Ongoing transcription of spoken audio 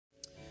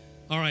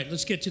All right,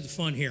 let's get to the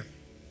fun here.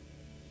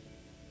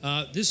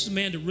 This is a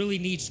man that really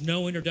needs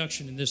no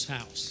introduction in this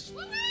house.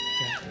 Okay.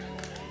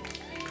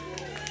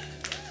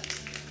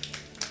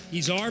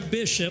 He's our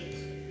bishop,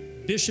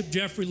 Bishop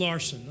Jeffrey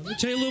Larson. Let me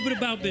tell you a little bit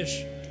about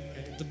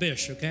the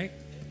Bishop, okay?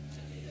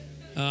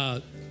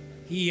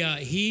 He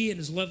and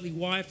his lovely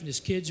wife and his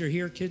kids are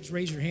here. Kids,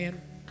 raise your hand.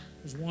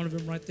 There's one of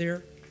them right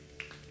there.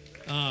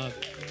 I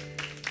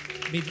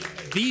mean,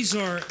 these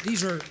are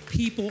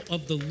people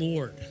of the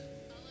Lord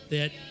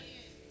that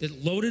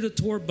loaded a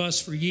tour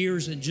bus for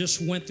years and just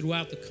went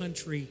throughout the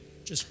country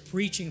just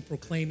preaching and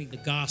proclaiming the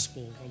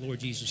gospel of our Lord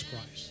Jesus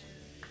Christ.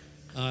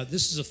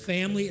 This is a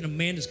family and a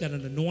man that's got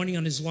an anointing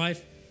on his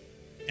life,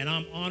 and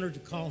I'm honored to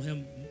call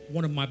him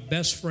one of my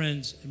best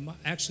friends and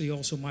actually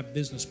also my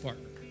business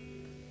partner.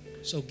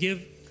 So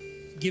give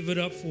it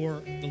up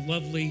for the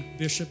lovely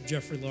Bishop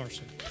Jeffrey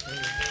Larson.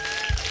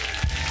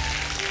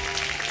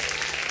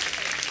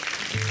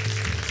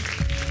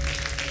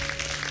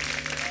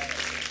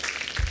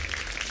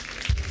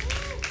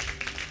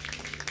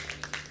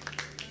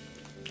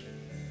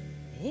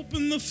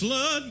 Open the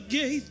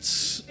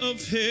floodgates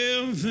of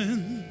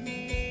heaven,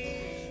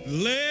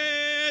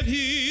 let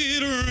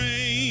it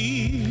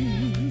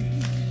rain,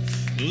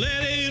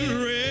 let it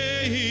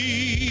rain.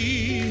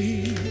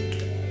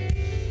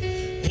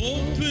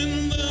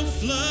 Open the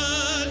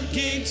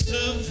floodgates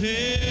of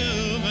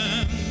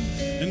heaven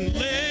and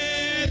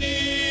let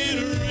it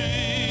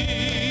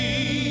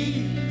rain,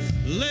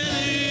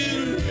 let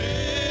it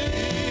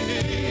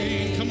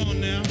rain. Come on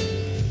now.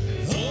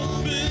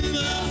 Open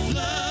the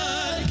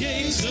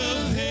floodgates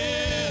of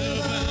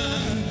heaven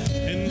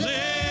and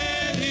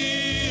let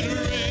it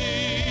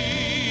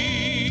rain,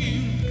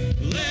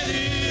 let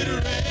it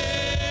rain.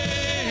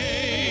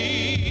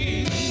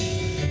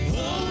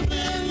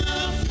 Open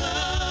the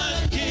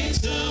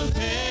floodgates of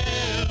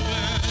heaven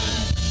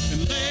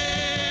and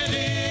let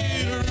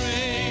it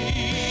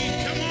rain.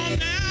 Come on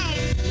now,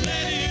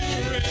 let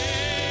it rain.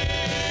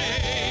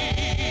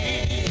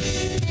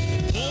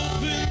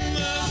 Open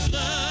the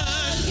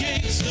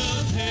floodgates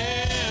of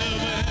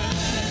heaven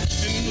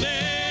and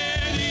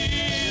let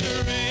it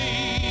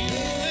rain.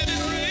 Let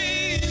it rain.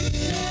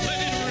 Let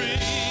it rain.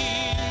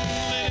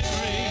 Let it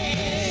rain.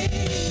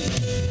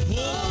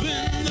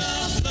 Open the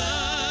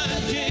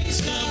floodgates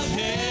of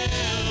heaven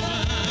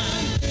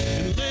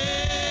and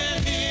let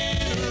it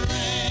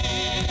rain.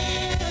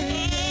 Let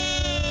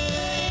it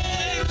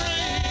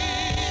rain.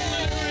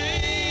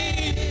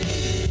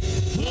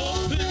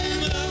 Open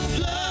the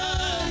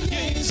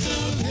floodgates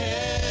of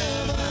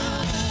heaven.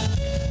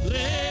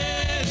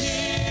 Let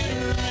it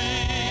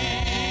rain.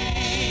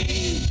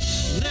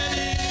 Let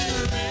it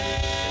rain.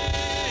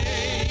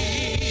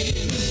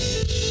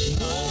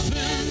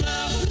 Open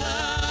the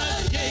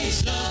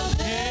floodgates of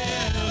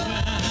heaven.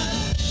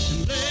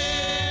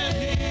 Let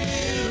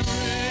it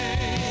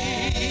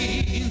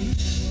rain.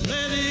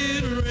 Let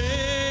it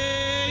rain.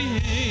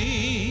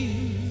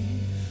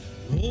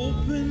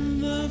 Open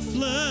the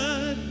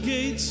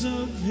floodgates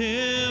of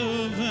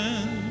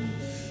heaven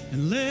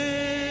and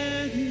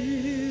let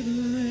it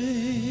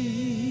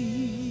rain.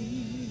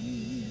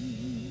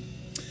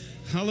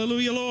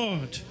 Hallelujah,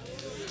 Lord.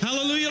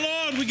 Hallelujah,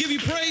 Lord. We give you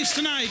praise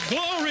tonight.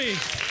 Glory,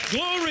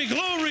 glory,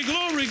 glory,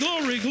 glory,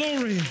 glory,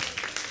 glory.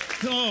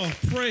 Oh,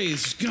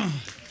 praise God.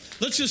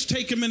 Let's just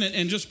take a minute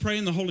and just pray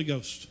in the Holy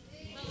Ghost.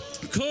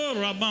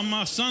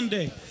 Korabama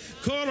Sunday.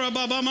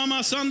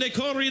 Korabama Sunday.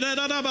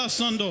 Koridadaba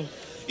Sando.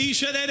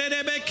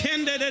 Ishedebe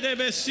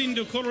kendedebe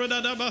sindu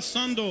koradaba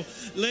sando.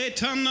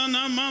 Letana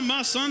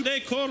mama Sunday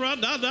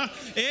koradada.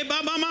 E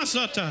baba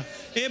masata.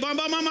 E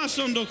baba mama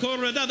sondo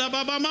koradada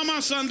baba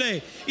mama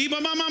Sunday. E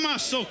baba mama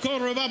so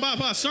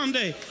korababa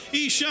Sunday.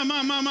 Isha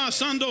mama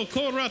sando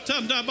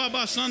koratada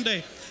baba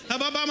Sunday.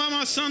 Baba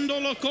mama sando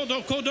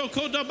lokodo kodo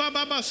kodo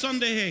baba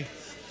Sunday.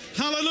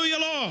 Hallelujah,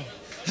 Lord.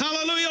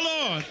 Hallelujah,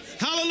 Lord.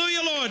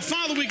 Hallelujah, Lord.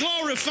 Father, we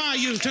glorify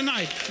you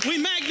tonight. We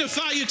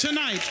magnify you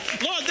tonight.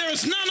 Lord, there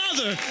is none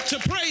other to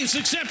praise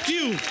except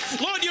you.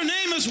 Lord, your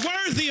name is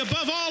worthy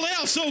above all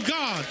else, oh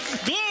God.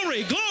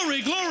 Glory,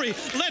 glory, glory.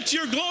 Let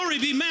your glory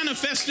be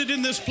manifested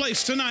in this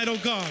place tonight, oh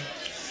God.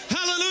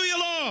 Hallelujah,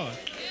 Lord.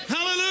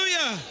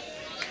 Hallelujah.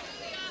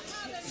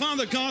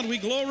 Father God, we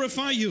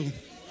glorify you.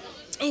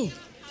 Oh,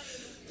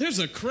 there's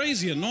a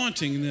crazy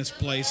anointing in this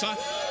place.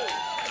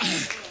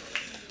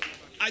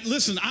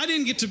 Listen, I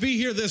didn't get to be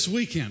here this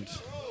weekend.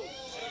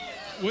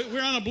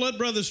 We're on a Blood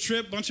Brothers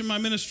trip. A bunch of my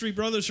ministry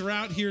brothers are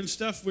out here and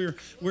stuff. We're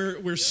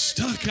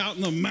stuck out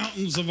in the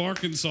mountains of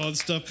Arkansas and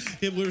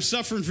stuff. We're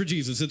suffering for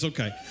Jesus. It's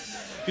okay.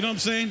 You know what I'm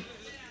saying?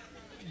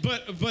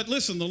 But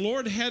listen, the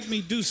Lord had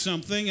me do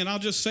something, and I'll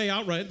just say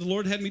outright, the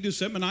Lord had me do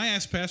something, and I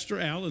asked Pastor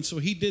Al, and so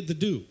he did the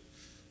do.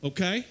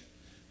 Okay?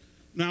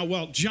 Now,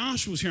 well,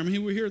 Josh was here. I mean, he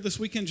was here this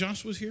weekend.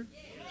 Josh was here?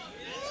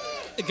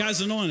 The guy's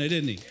anointed,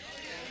 isn't he?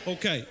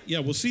 Okay, yeah,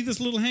 well, see this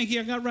little hanky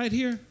I got right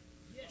here?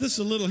 This is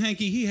a little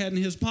hanky he had in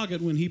his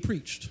pocket when he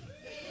preached.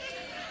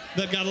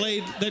 That got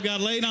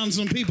laid on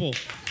some people,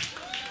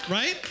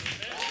 right?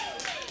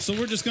 So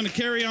we're just going to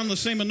carry on the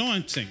same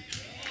anointing.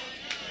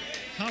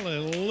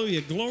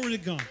 Hallelujah, glory to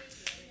God.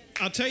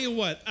 I'll tell you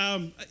what.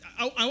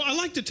 I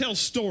like to tell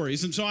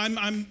stories, and so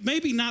I'm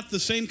maybe not the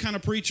same kind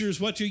of preacher as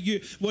what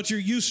you're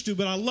used to,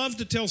 but I love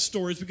to tell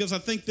stories because I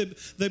think that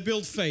they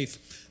build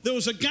faith. There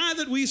was a guy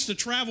that we used to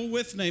travel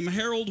with named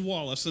Harold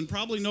Wallace, and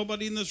probably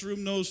nobody in this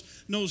room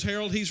knows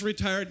Harold. He's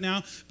retired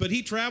now, but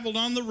he traveled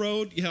on the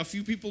road. Yeah, a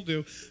few people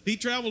do. He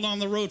traveled on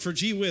the road for,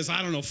 gee whiz,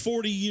 I don't know,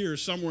 40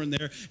 years, somewhere in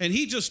there, and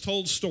he just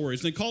told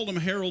stories. And they called them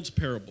Harold's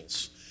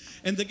Parables.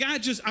 And the guy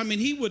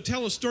he would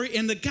tell a story,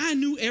 and the guy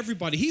knew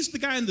everybody. He's the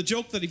guy in the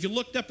joke that if you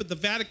looked up at the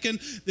Vatican,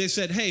 they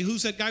said, hey,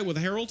 who's that guy with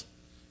Harold?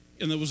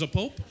 And there was a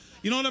pope.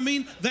 You know what I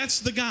mean? That's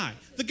the guy.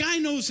 The guy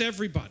knows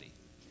everybody.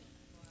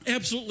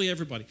 Absolutely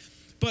everybody.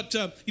 But,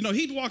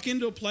 he'd walk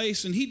into a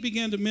place, and he'd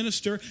begin to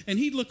minister, and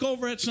he'd look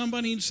over at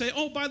somebody and say,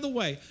 oh, by the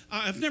way,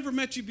 I've never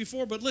met you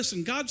before, but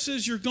listen, God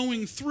says you're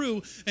going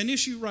through an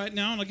issue right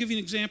now, and I'll give you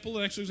an actual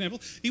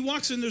example. He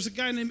walks in, there's a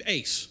guy named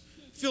Ace,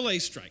 Phil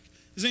Ace Strike.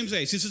 His name's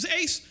Ace. He says,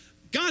 Ace,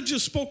 God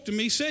just spoke to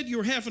me, said you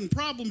were having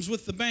problems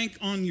with the bank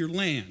on your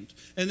land,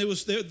 and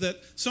that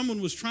someone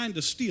was trying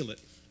to steal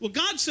it. Well,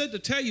 God said to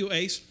tell you,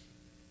 Ace,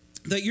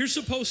 that you're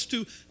supposed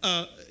to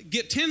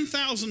get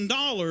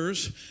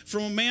 $10,000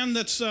 from a man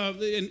that's, and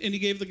he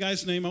gave the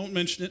guy's name, I won't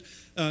mention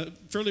it,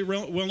 fairly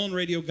well-known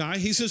radio guy.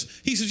 He says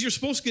you're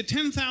supposed to get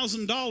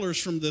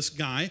 $10,000 from this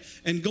guy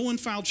and go and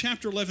file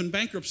Chapter 11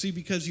 bankruptcy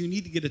because you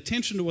need to get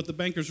attention to what the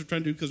bankers are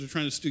trying to do because they're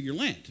trying to steal your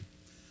land.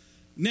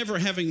 Never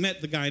having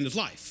met the guy in his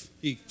life,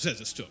 he says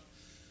this to him.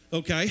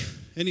 Okay?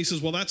 And he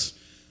says, well, that's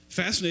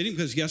fascinating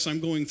because, yes,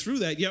 I'm going through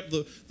that. Yep,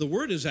 the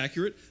word is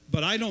accurate,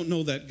 but I don't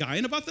know that guy.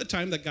 And about that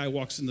time, that guy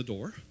walks in the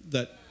door.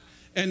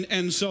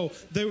 And so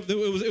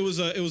it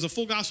was a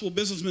full gospel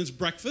businessman's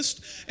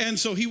breakfast. And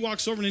so he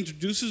walks over and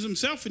introduces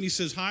himself, and he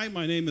says, hi,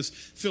 my name is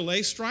Phil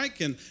A.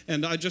 Strike,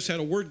 and I just had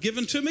a word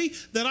given to me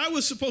that I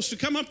was supposed to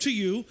come up to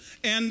you,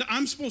 and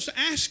I'm supposed to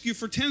ask you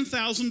for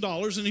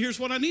 $10,000, and here's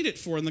what I need it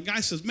for. And the guy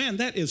says, man,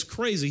 that is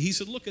crazy. He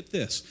said, look at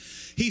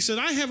this. He said,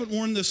 I haven't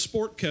worn this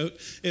sport coat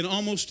in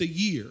almost a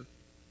year.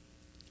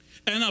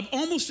 And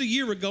almost a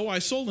year ago, I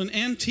sold an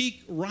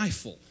antique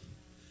rifle.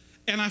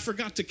 And I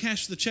forgot to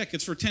cash the check.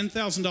 It's for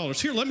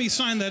 $10,000. Here, let me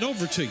sign that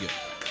over to you.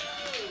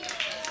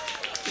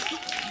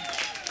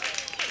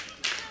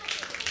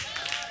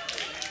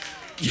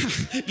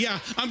 Yeah,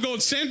 I'm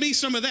going, send me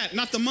some of that,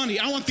 not the money.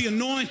 I want the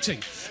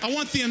anointing. I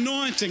want the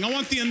anointing. I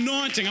want the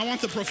anointing. I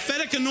want the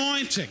prophetic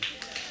anointing.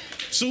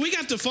 So we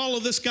got to follow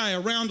this guy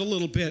around a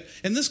little bit,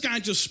 and this guy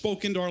just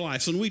spoke into our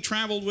lives. And we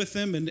traveled with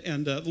him,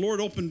 and the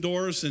Lord opened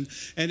doors, and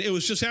it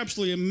was just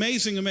absolutely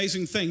amazing,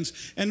 amazing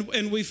things.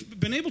 And we've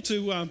been able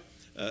to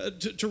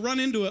run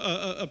into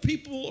a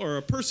people or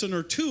a person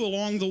or two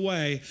along the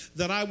way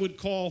that I would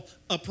call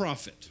a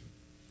prophet.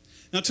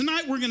 Now,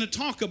 tonight we're going to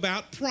talk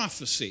about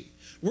prophecy.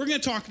 We're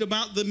going to talk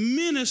about the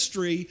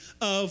ministry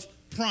of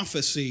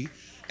prophecy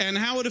and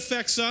how it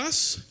affects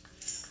us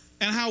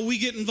and how we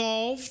get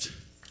involved,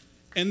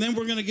 and then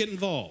we're going to get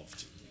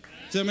involved.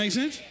 Does that make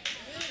sense?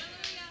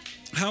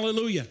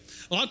 Hallelujah.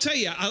 Well, I'll tell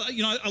you,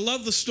 I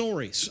love the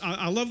stories.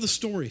 I love the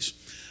stories.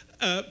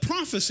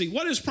 Prophecy,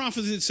 what is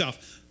prophecy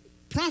itself?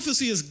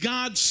 Prophecy is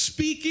God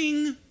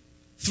speaking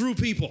through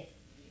people.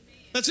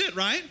 That's it,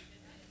 right?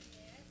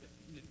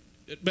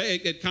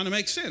 It kind of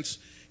makes sense.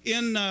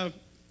 In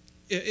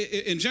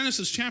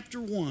Genesis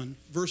chapter 1,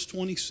 verse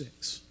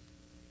 26,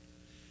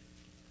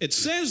 it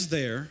says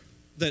there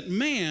that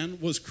man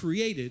was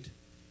created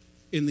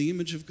in the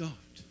image of God.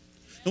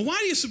 Now, why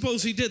do you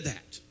suppose he did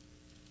that?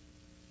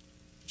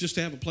 Just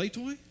to have a play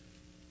toy?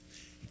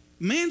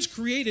 Man's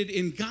created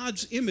in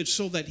God's image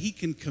so that he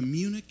can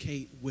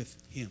communicate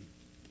with him.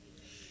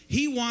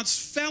 He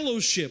wants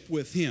fellowship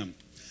with him.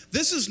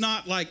 This is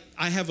not like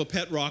I have a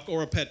pet rock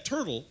or a pet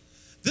turtle.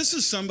 This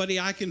is somebody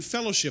I can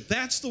fellowship.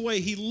 That's the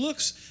way he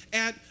looks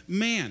at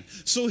man.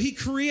 So he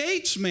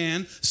creates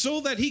man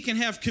so that he can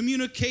have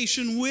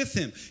communication with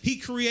him. He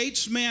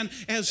creates man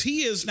as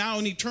he is now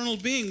an eternal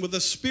being with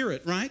a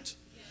spirit, right?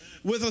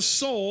 With a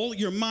soul,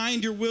 your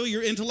mind, your will,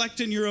 your intellect,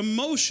 and your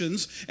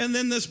emotions, and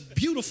then this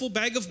beautiful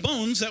bag of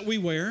bones that we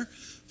wear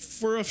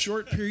for a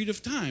short period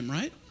of time,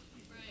 right?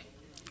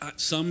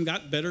 Some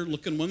got better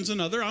looking ones than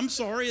others. I'm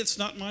sorry, it's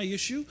not my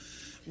issue.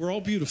 We're all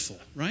beautiful,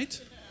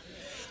 right?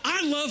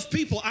 I love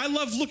people. I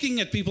love looking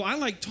at people. I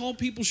like tall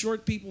people,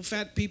 short people,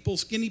 fat people,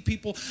 skinny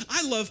people.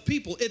 I love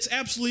people. It's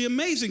absolutely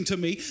amazing to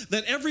me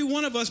that every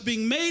one of us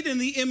being made in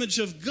the image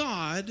of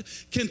God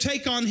can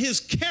take on his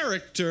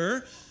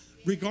character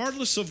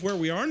regardless of where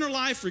we are in our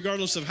life,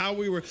 regardless of how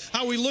we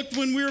looked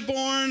when we were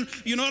born.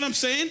 You know what I'm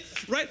saying?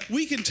 Right?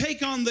 We can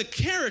take on the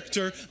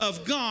character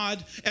of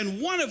God, and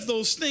one of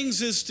those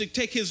things is to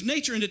take his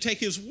nature and to take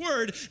his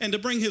word and to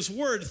bring his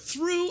word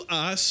through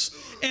us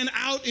and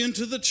out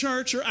into the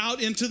church or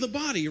out into the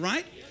body,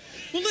 right?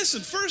 Well,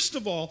 listen, first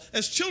of all,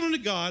 as children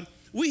of God,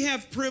 we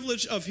have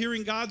privilege of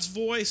hearing God's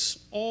voice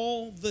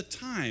all the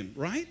time,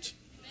 right?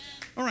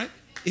 All right.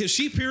 His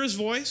sheep hear his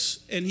voice,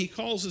 and he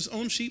calls his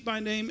own sheep by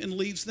name and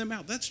leads them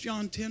out. That's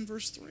John 10,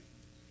 verse 3,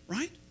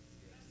 right?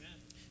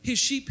 His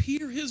sheep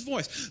hear his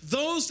voice.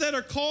 Those that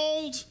are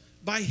called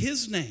by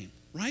his name,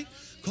 right?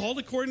 Called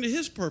according to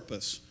his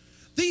purpose.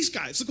 These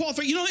guys, the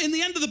qualifier, you know, in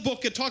the end of the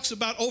book, it talks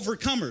about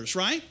overcomers,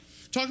 right?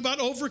 Talk about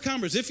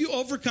overcomers. If you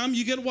overcome,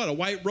 you get what? A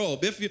white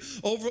robe. If you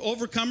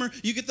overcomer,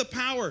 you get the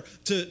power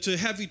to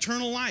have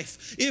eternal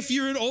life. If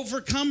you're an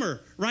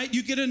overcomer, right,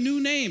 you get a new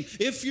name.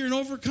 If you're an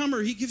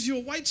overcomer, he gives you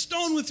a white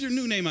stone with your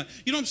new name on it.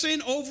 You know what I'm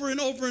saying? Over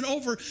and over and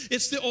over.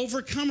 It's the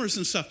overcomers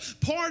and stuff.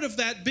 Part of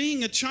that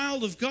being a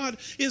child of God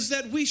is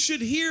that we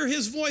should hear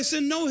his voice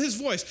and know his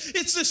voice.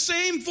 It's the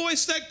same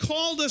voice that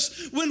called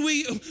us when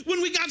we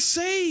got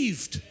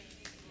saved.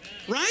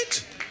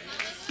 Right?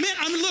 Man,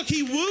 I mean, look,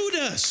 he wooed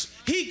us.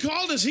 He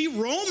called us. He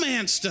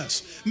romanced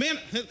us. Man,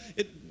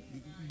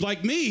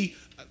 like me,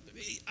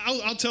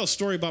 I'll tell a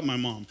story about my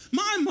mom.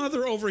 My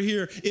mother over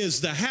here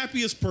is the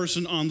happiest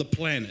person on the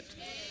planet.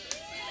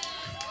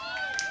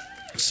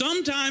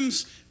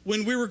 Sometimes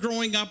when we were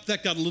growing up,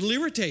 that got a little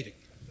irritating.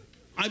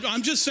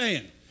 I'm just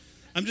saying.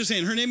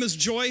 Her name is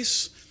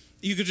Joyce.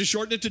 You could just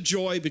shorten it to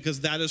Joy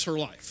because that is her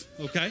life,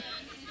 okay?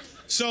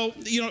 So,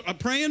 you know, a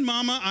praying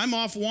mama, I'm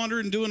off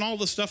wandering, doing all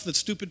the stuff that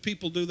stupid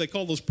people do. They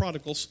call those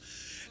prodigals.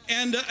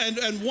 And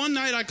one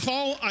night I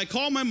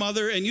call my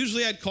mother, and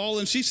usually I'd call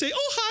and she'd say,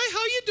 "Oh, hi,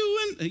 how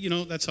you doing?" You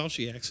know, that's how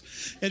she acts.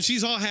 And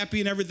she's all happy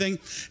and everything.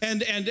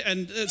 And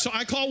so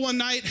I called one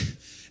night,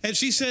 and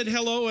she said,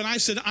 "Hello," and I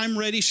said, "I'm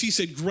ready." She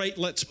said, "Great,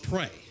 let's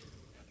pray."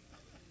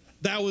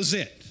 That was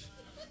it.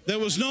 There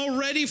was no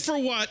ready for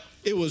what.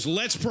 It was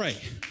let's pray.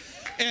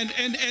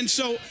 And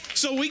so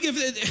we give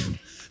it.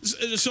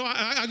 So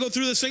I go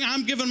through this thing.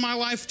 I'm giving my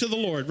life to the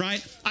Lord,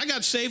 right? I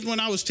got saved when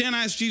I was 10.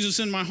 I asked Jesus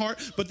in my heart,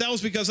 but that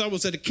was because I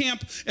was at a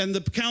camp and the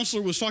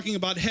counselor was talking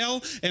about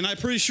hell, and I'm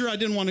pretty sure I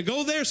didn't want to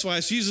go there, so I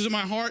asked Jesus in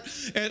my heart.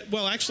 And,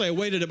 well, actually, I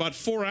waited about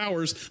 4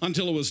 hours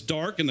until it was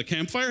dark and the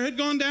campfire had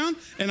gone down,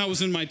 and I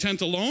was in my tent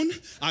alone.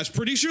 I was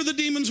pretty sure the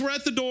demons were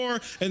at the door,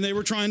 and they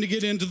were trying to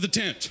get into the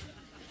tent.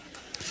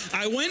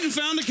 I went and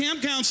found a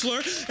camp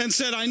counselor and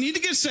said, "I need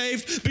to get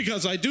saved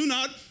because I do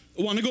not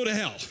want to go to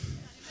hell."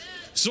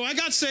 So I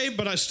got saved,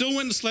 but I still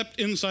went and slept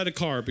inside a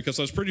car because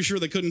I was pretty sure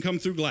they couldn't come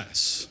through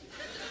glass.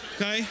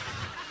 Okay?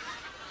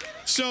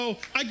 So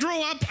I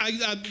grew up,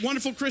 a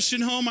wonderful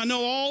Christian home. I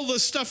know all the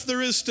stuff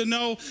there is to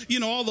know,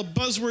 you know, all the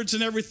buzzwords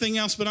and everything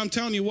else. But I'm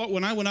telling you what,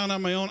 when I went out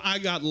on my own, I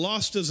got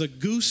lost as a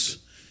goose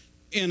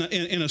in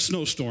a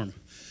snowstorm.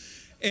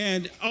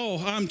 And,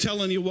 oh, I'm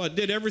telling you what,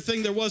 did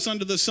everything there was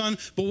under the sun.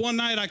 But one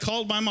night I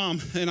called my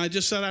mom, and I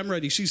just said, "I'm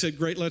ready." She said,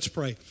 "Great, let's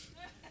pray."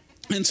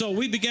 And so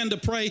we began to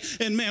pray,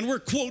 and man, we're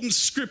quoting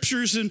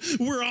scriptures, and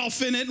we're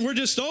off in it, and we're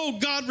just, "Oh,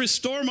 God,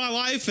 restore my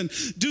life, and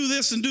do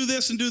this, and do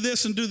this, and do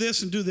this, and do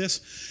this, and do this."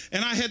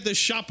 And I had this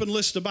shopping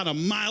list about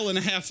 1.5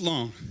 miles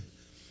long.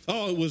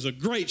 Oh, it was a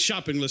great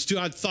shopping list, too.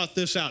 I'd thought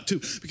this out, too,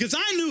 because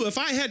I knew if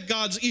I had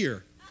God's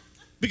ear,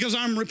 because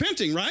I'm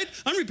repenting, right?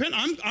 I'm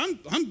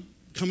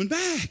coming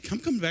back. I'm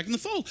coming back in the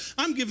fold.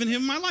 I'm giving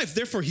him my life.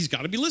 Therefore, he's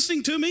got to be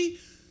listening to me.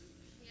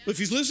 If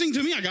he's listening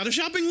to me, I got a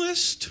shopping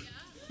list.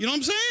 You know what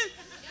I'm saying?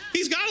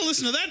 He's got to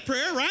listen to that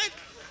prayer, right?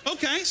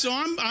 Okay, so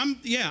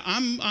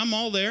I'm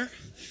all there.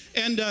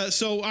 And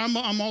so I'm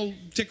all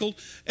tickled.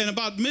 And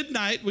about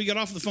midnight, we got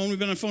off the phone. We've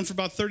been on the phone for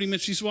about 30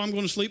 minutes. She said, "Well, I'm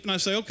going to sleep." And I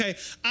say, "Okay,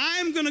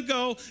 I'm going to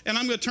go, and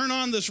I'm going to turn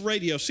on this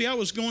radio." See, I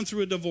was going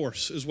through a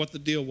divorce is what the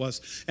deal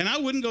was. And I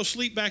wouldn't go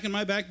sleep back in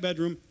my back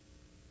bedroom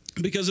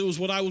because it was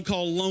what I would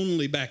call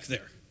lonely back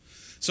there.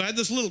 So I had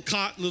this little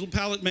cot, little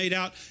pallet made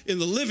out in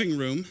the living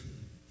room.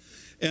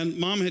 And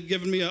Mom had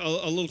given me a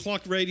little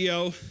clock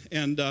radio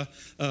and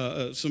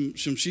some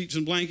sheets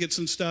and blankets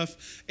and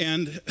stuff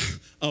and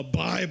a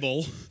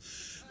Bible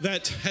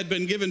that had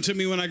been given to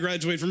me when I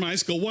graduated from high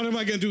school. What am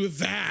I going to do with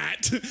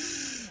that?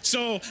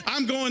 So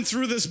I'm going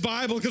through this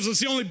Bible because it's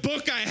the only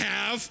book I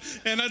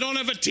have, and I don't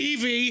have a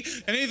TV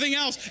and anything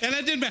else. And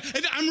that didn't matter.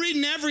 I'm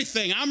reading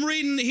everything. I'm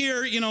reading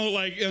here, you know,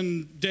 like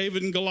in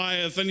David and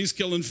Goliath, and he's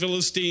killing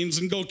Philistines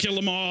and go kill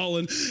them all.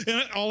 And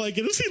all I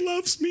get is he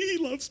loves me, he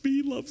loves me,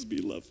 he loves me,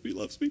 he loves me, he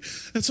loves me.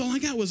 That's all I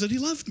got was that he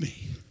loved me.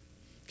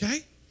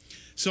 Okay?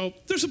 So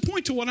there's a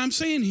point to what I'm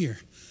saying here.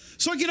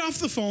 So I get off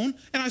the phone,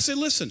 and I say,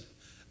 "Listen,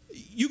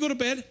 you go to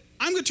bed.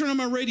 I'm going to turn on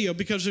my radio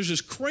because there's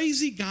this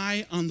crazy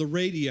guy on the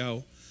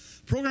radio,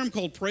 program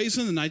called Praise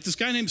in the Night, this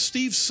guy named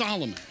Steve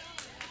Solomon,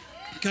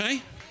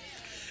 okay?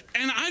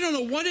 And I don't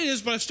know what it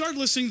is, but I started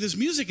listening to this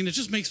music, and it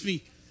just makes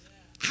me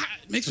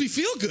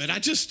feel good.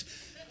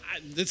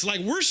 It's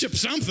like worship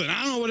something.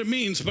 I don't know what it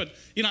means, but,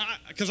 you know,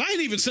 because I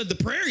hadn't even said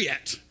the prayer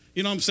yet.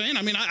 You know what I'm saying?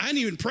 I mean, I hadn't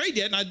even prayed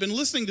yet, and I'd been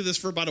listening to this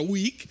for about a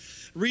week,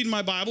 reading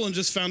my Bible, and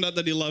just found out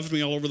that he loved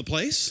me all over the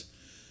place.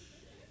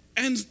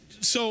 And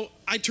so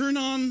I turn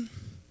on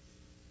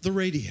the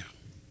radio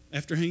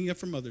after hanging up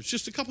from others,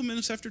 just a couple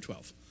minutes after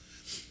 12.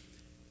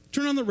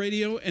 Turn on the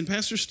radio, and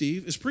Pastor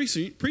Steve is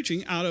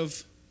preaching out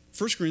of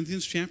 1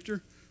 Corinthians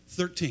chapter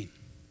 13.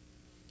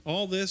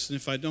 All this, and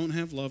if I don't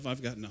have love,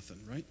 I've got nothing,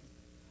 right?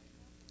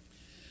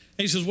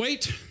 And he says,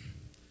 "Wait,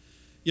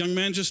 young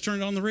man just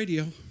turned on the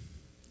radio.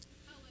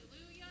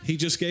 Hallelujah. He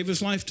just gave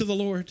his life to the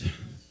Lord.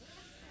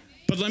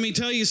 But let me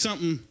tell you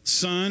something,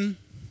 son,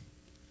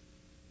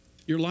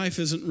 Your life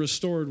isn't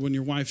restored when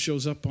your wife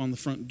shows up on the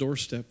front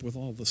doorstep with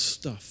all the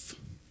stuff.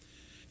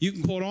 You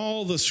can quote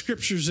all the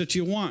scriptures that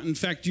you want. In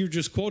fact, you're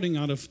just quoting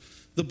out of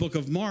the book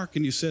of Mark,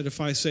 and you said,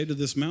 if I say to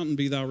this mountain,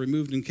 be thou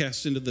removed and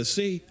cast into the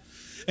sea.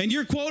 And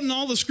you're quoting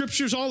all the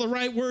scriptures, all the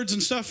right words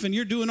and stuff, and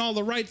you're doing all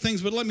the right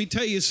things. But let me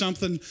tell you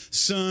something,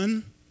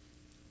 son.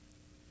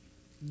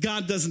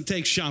 God doesn't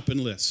take shopping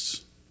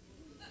lists.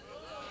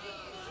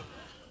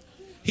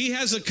 He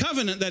has a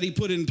covenant that he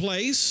put in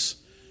place,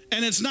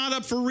 and it's not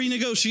up for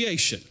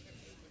renegotiation.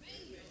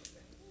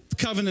 The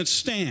covenant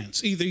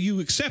stands. Either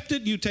you accept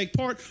it, you take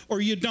part, or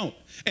you don't.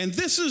 And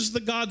this is the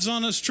God's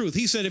honest truth.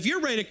 He said, if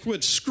you're ready to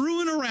quit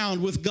screwing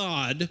around with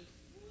God,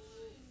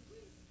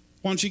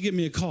 why don't you give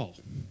me a call?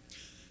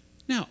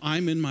 Now,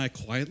 I'm in my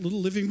quiet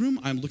little living room.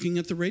 I'm looking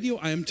at the radio.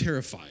 I am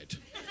terrified.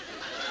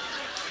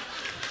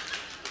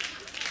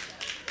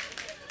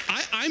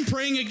 I'm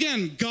praying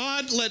again,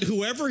 God, let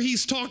whoever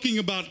he's talking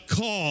about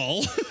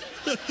call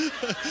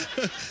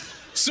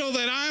so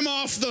that I'm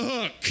off the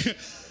hook,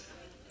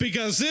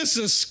 because this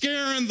is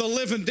scaring the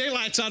living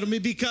daylights out of me,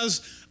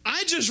 because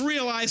I just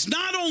realized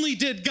not only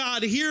did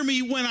God hear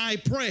me when I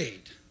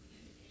prayed,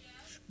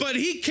 but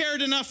he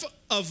cared enough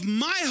of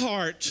my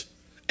heart,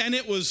 and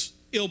it was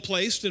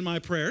ill-placed in my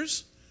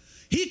prayers.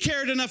 He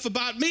cared enough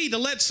about me to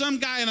let some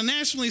guy on a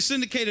nationally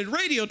syndicated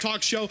radio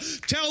talk show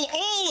tell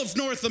all of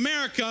North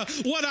America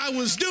what I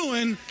was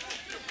doing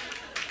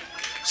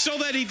so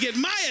that he'd get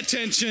my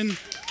attention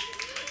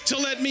to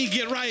let me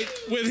get right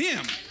with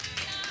him.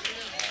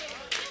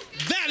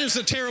 That is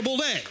a terrible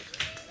day,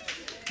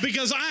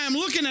 because I am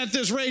looking at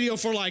this radio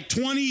for like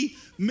 20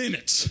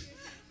 minutes.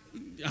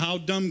 How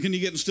dumb can you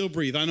get and still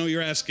breathe? I know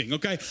you're asking,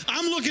 okay?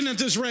 I'm looking at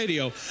this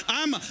radio.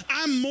 I'm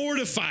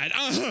mortified.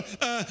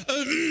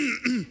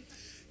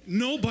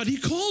 Nobody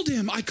called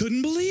him. I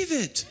couldn't believe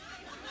it.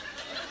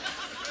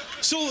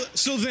 So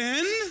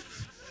then,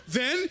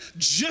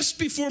 just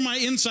before my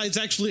insides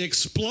actually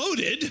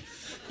exploded,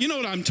 you know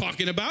what I'm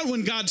talking about,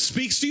 when God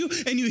speaks to you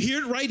and you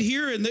hear it right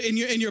here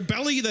in your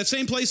belly, that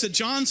same place that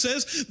John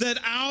says that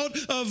out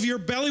of your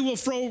belly will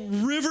flow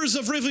rivers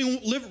of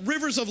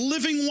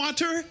living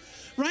water,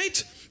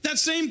 right? That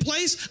same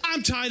place,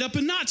 I'm tied up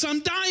in knots.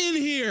 I'm dying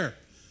here.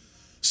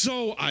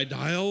 So I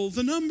dial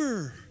the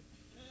number.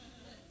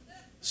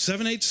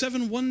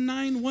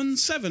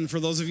 787-1917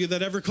 for those of you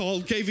that ever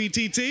called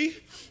KVTT.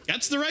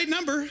 That's the right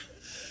number.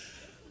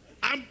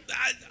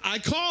 I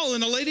call,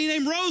 and a lady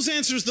named Rose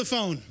answers the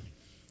phone.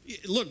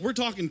 Look, we're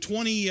talking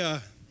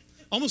 23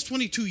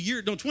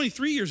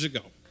 years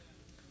ago.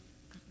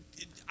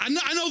 I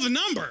know the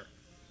number.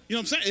 You know what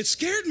I'm saying? It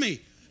scared me.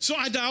 So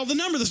I dialed the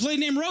number. This lady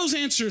named Rose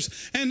answers,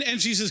 and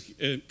she says,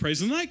 praise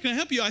the night, can I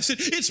help you? I said,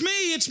 it's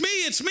me.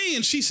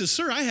 And she says,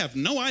 sir, I have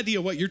no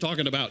idea what you're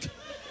talking about.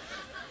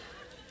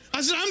 I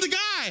said, I'm the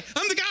guy.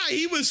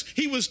 He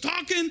was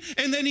talking,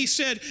 and then he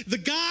said, the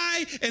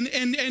guy,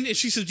 and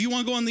she said, do you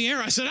want to go on the air?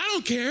 I said, I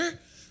don't care.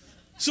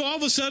 So all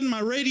of a sudden,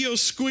 my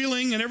radio's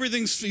squealing, and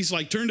he's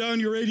like, turn down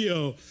your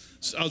radio.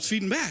 So I was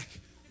feeding back.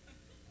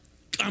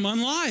 I'm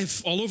on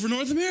live all over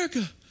North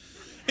America.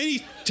 And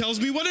he tells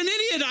me what an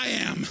idiot I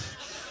am.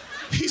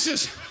 He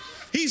says,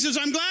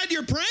 I'm glad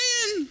you're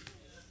praying.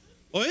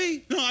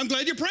 Oi, no, I'm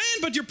glad you're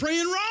praying, but you're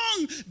praying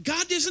wrong.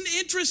 God isn't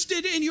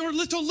interested in your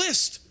little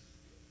list.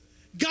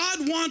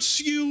 God wants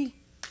you,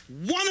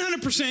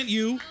 100%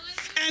 you,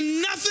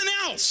 and nothing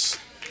else.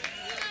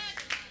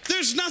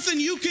 There's nothing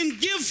you can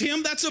give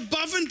him that's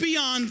above and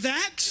beyond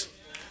that.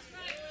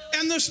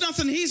 And there's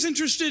nothing he's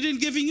interested in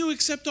giving you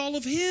except all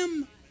of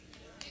him.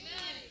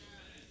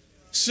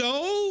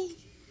 So,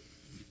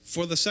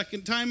 for the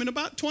second time in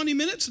about 20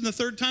 minutes and the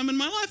third time in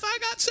my life, I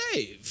got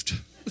saved.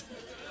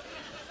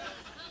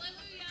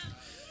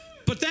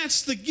 But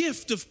that's the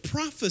gift of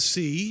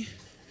prophecy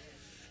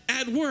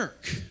at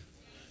work.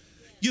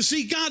 You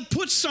see, God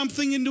puts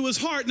something into his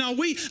heart. Now,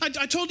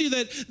 I told you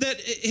that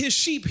his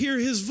sheep hear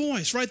his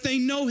voice, right? They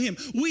know him.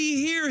 We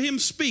hear him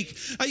speak.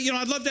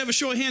 I'd love to have a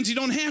show of hands. You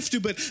don't have to,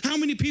 but how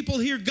many people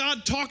hear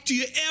God talk to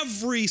you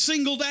every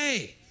single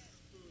day?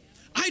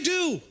 I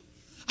do.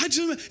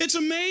 It's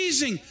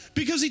amazing,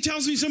 because he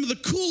tells me some of the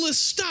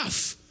coolest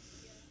stuff.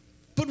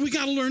 But we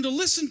got to learn to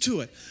listen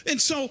to it. And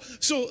so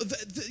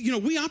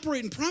we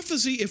operate in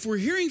prophecy if we're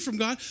hearing from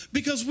God,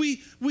 because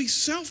we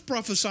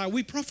self-prophesy.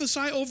 We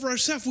prophesy over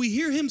ourselves. We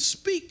hear him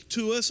speak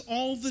to us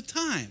all the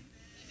time.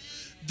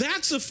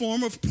 That's a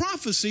form of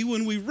prophecy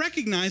when we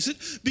recognize it,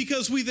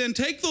 because we then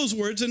take those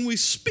words and we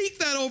speak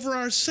that over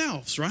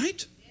ourselves,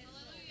 right?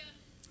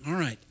 All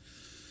right.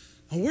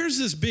 Now, where's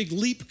this big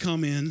leap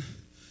come in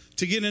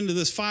to get into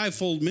this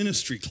fivefold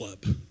ministry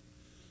club?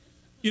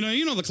 You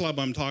know the club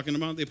I'm talking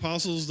about, the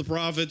apostles, the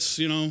prophets,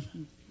 the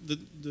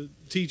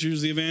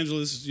teachers, the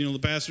evangelists, the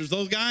pastors,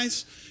 those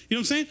guys. You know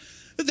what I'm saying?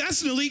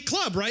 That's an elite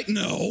club, right?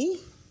 No.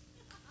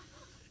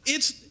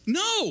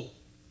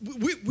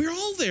 We're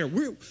all there.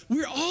 We're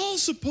all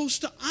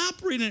supposed to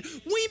operate in it.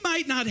 We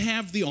might not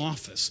have the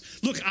office.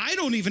 Look, I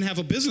don't even have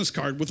a business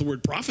card with the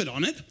word prophet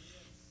on it.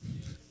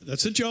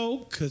 That's a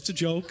joke. That's a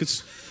joke.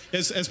 It's,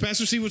 as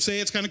Pastor Steve would say,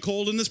 it's kind of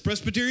cold in this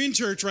Presbyterian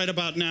church right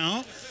about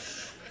now.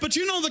 But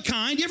you know the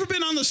kind. You ever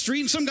been on the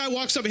street and some guy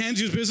walks up and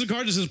hands you his business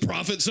card and says,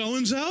 Prophet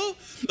so-and-so?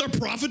 Or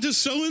Prophetess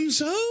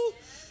so-and-so?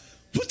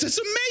 But that's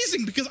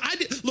amazing because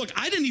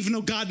I didn't even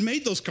know God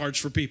made those cards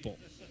for people.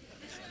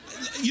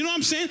 You know what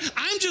I'm saying?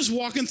 I'm just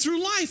walking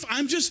through life.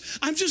 I'm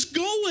just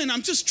going.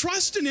 I'm just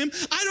trusting him.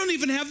 I don't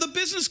even have the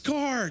business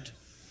card.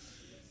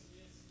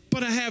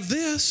 But I have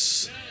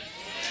this.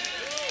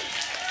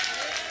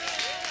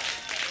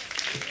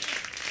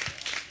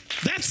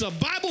 That's a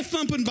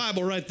Bible-thumping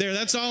Bible right there.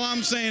 That's all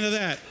I'm saying to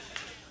that.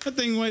 That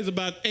thing weighs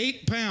about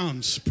 8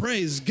 pounds.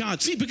 Praise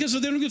God. See, because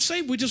if they don't get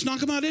saved, we just knock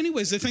them out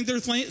anyways. They think they're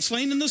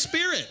slain in the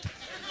Spirit.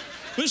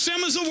 Which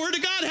same as the Word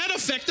of God had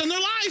effect on their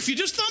life. You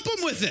just thump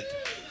them with it.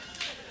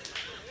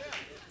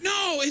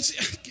 No,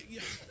 it's,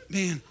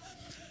 man,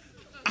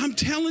 I'm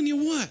telling you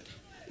what.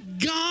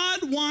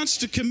 God wants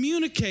to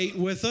communicate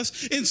with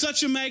us in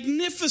such a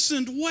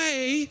magnificent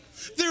way.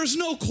 There's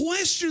no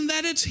question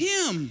that it's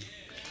him.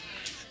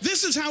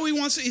 This is how he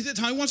wants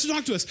to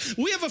talk to us.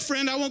 We have a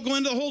friend, I won't go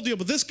into the whole deal,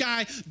 but this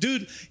guy,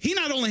 dude, he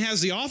not only has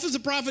the office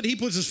of prophet, he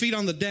puts his feet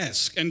on the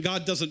desk, and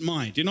God doesn't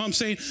mind. You know what I'm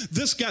saying?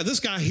 This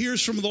guy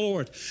hears from the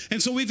Lord.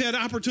 And so we've had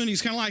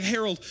opportunities, kind of like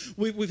Harold,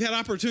 we've had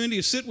opportunity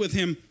to sit with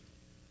him.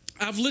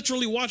 I've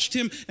literally watched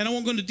him, and I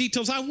won't go into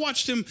details. I've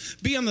watched him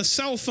be on the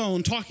cell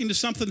phone talking to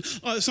somebody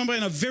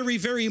on a very,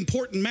 very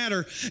important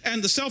matter,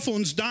 and the cell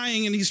phone's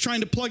dying, and he's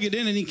trying to plug it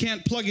in, and he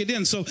can't plug it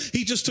in. So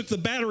he just took the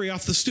battery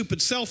off the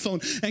stupid cell phone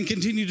and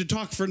continued to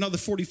talk for another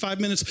 45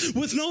 minutes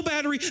with no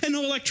battery and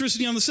no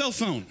electricity on the cell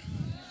phone.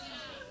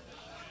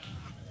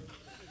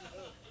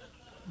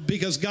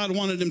 Because God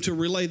wanted him to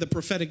relay the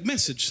prophetic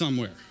message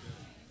somewhere.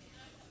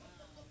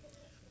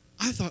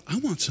 I thought, I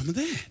want some of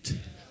that.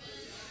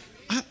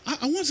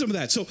 I want some of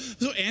that. So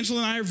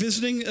Angela and I are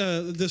visiting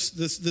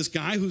this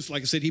guy who's,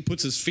 like I said, he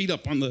puts his feet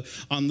up on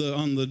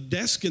the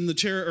desk in the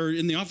chair or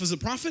in the office of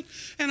prophet.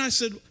 And I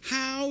said,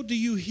 how do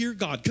you hear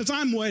God? Because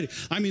I'm waiting.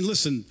 I mean,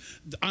 listen,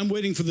 I'm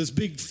waiting for this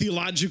big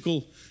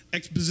theological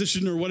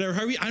exposition or whatever.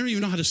 I don't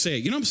even know how to say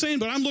it. You know what I'm saying?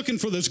 But I'm looking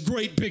for this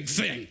great big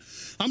thing.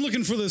 I'm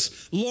looking for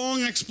this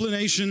long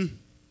explanation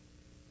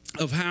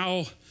of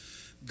how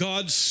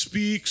God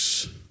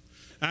speaks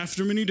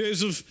after many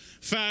days of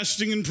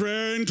fasting and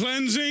prayer and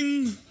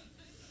cleansing.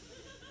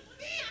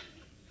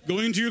 Go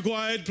into your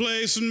quiet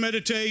place and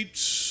meditate.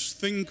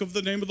 Think of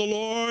the name of the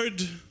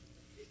Lord.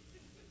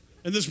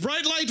 And this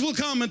bright light will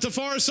come at the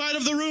far side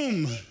of the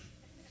room.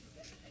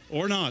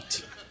 Or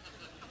not.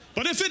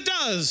 But if it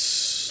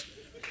does,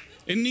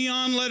 in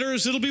neon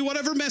letters, it'll be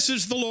whatever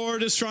message the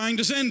Lord is trying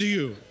to send to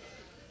you.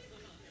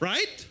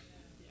 Right?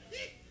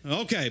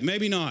 Okay,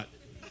 maybe not.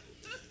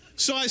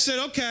 So I said,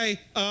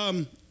 okay,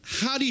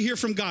 how do you hear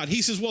from God?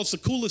 He says, well, it's the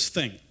coolest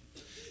thing.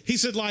 He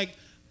said, like,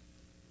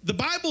 the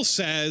Bible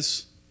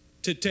says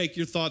to take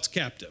your thoughts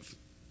captive.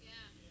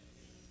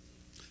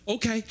 Yeah.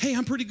 Okay, hey,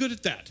 I'm pretty good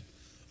at that.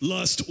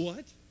 Lust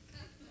what?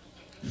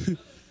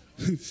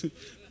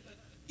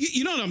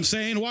 You know what I'm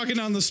saying? Walking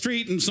down the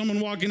street and someone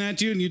walking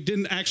at you and you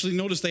didn't actually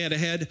notice they had a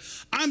head.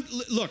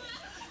 Look,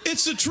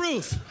 it's the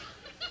truth.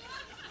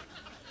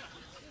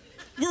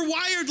 We're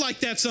wired like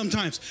that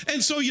sometimes.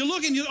 And so you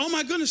look and you, oh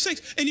my goodness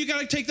sakes, and you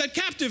got to take that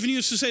captive. And you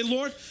used to say,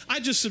 Lord, I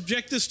just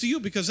subject this to you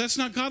because that's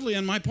not godly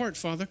on my part,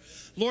 Father.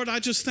 Lord, I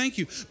just thank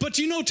you. But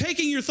you know,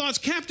 taking your thoughts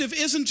captive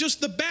isn't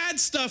just the bad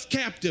stuff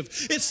captive.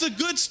 It's the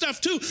good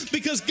stuff too,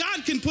 because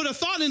God can put a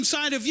thought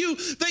inside of you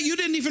that you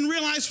didn't even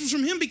realize was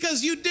from him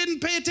because you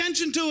didn't pay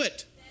attention to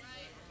it.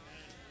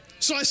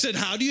 So I said,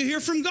 how do you hear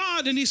from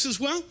God? And he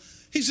says, well,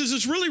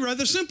 it's really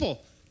rather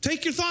simple.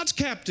 Take your thoughts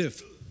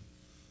captive.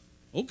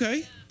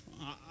 Okay.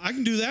 I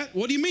can do that.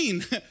 What do you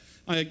mean?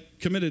 I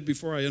committed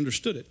before I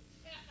understood it.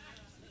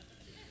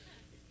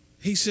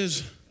 He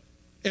says,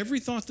 every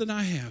thought that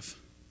I have,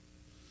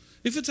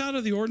 if it's out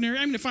of the ordinary,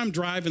 I mean, if I'm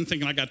driving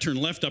thinking I got to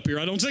turn left up here,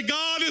 I don't say,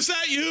 God, is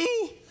that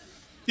you?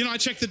 You know, I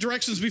checked the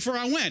directions before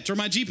I went, or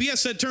my GPS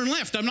said turn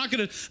left. I'm not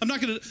gonna,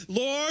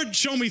 Lord,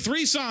 show me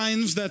 3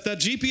 signs that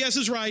GPS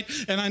is right,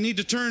 and I need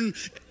to turn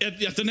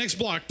at the next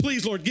block.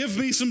 Please, Lord, give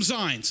me some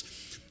signs.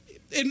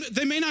 And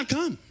they may not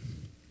come.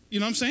 You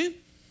know what I'm saying?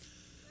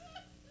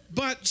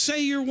 But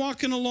say you're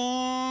walking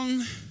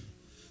along.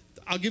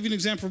 I'll give you an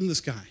example from this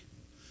guy.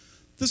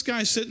 This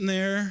guy's sitting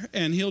there,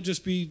 and he'll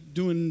just be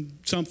doing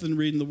something,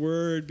 reading the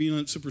Word,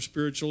 being super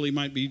spiritual. He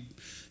might be,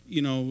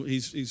 you know,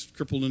 he's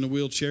crippled in a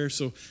wheelchair,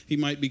 so he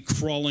might be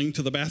crawling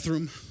to the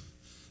bathroom,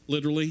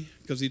 literally,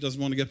 because he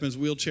doesn't want to get up in his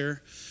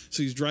wheelchair.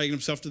 So he's dragging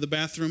himself to the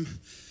bathroom,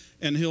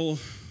 and he'll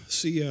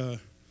see a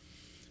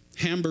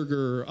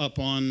hamburger up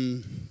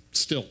on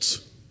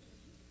stilts.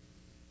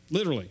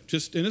 Literally,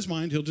 just in his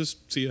mind, he'll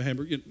just see a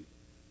hamburger.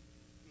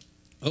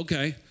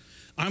 Okay.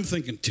 I'm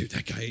thinking, dude,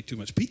 that guy ate too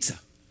much pizza.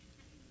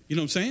 You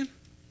know what I'm saying?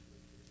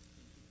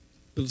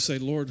 But he'll say,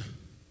 Lord,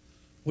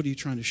 what are you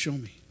trying to show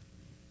me?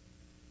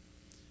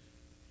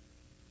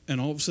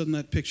 And all of a sudden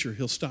that picture,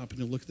 he'll stop and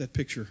he'll look at that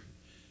picture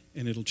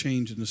and it'll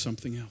change into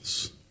something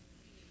else.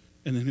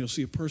 And then he'll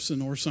see a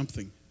person or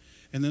something.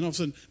 And then all of a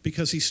sudden,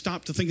 because he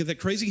stopped to think of that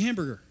crazy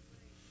hamburger,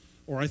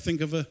 or I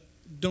think of a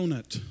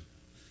donut.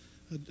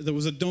 There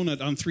was a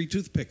donut on 3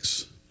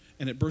 toothpicks,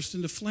 and it burst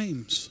into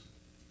flames.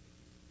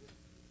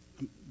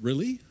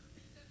 Really?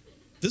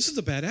 This is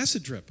a bad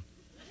acid trip.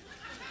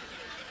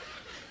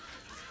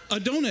 A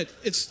donut,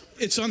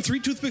 it's on 3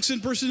 toothpicks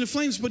and burst into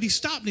flames, but he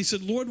stopped and he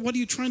said, Lord, what are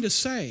you trying to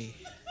say?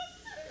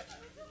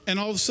 And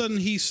all of a sudden,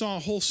 he saw a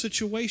whole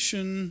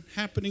situation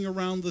happening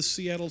around the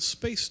Seattle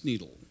Space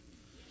Needle,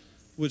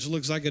 which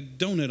looks like a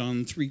donut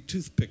on 3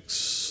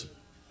 toothpicks.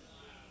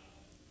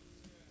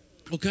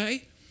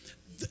 Okay?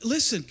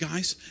 Listen,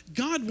 guys,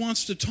 God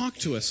wants to talk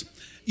to us.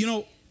 You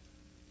know,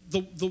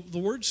 the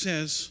word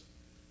says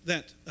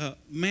that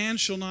man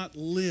shall not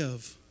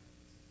live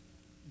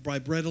by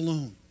bread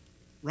alone,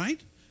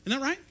 right? Isn't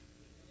that right?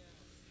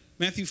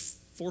 Matthew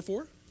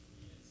 4:4.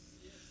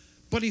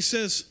 But he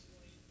says,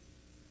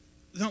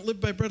 not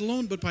live by bread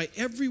alone, but by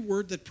every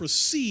word that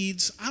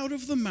proceeds out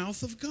of the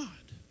mouth of God.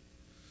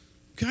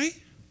 Okay?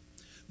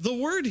 The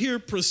word here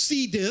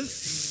proceedeth,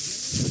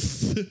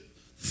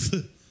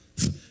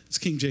 it's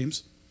King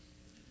James,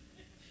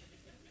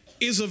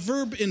 is a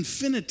verb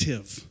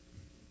infinitive.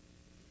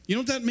 You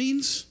know what that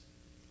means?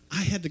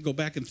 I had to go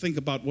back and think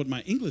about what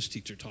my English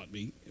teacher taught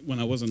me when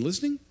I wasn't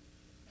listening.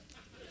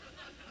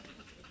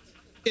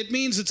 It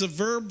means it's a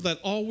verb that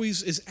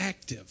always is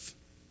active.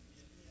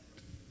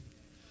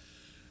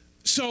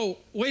 So,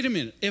 wait a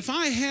minute. If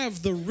I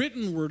have the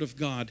written word of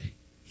God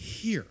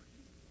here,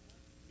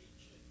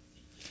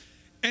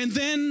 and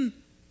then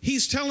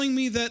he's telling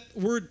me that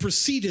word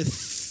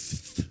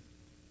proceedeth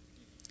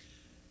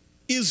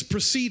is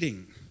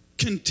proceeding,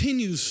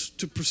 continues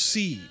to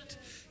proceed,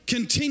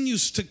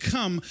 continues to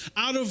come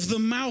out of the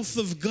mouth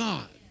of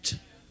God.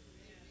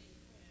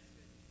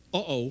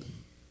 Uh-oh.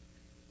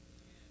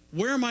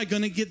 Where am I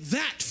going to get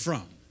that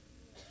from?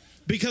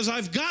 Because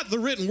I've got the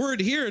written word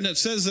here, and it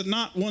says that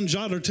not one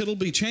jot or tittle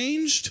be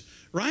changed,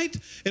 right?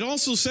 It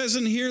also says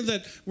in here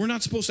that we're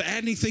not supposed to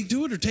add anything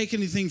to it or take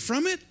anything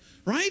from it,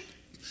 right?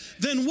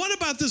 Then what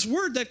about this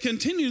word that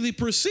continually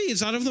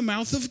proceeds out of the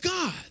mouth of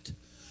God?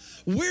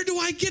 Where do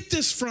I get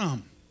this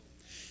from?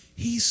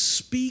 He's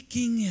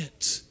speaking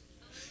it.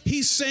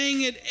 He's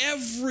saying it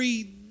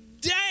every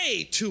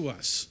day to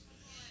us.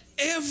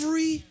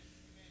 Every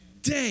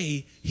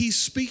day he's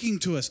speaking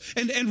to us,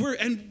 and we're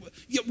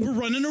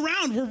running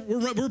around.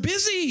 We're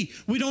busy.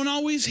 We don't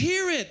always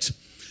hear it,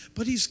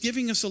 but he's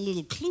giving us a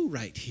little clue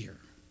right here.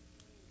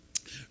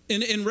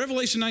 In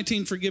Revelation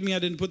 19, forgive me, I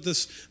didn't put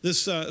this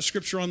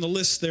scripture on the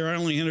list there. I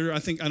only entered, I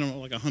don't know,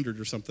 like 100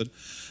 or something.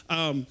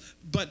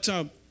 But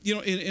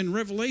in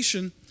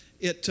Revelation,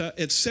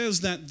 it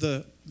says that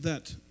the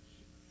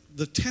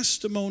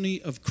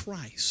testimony of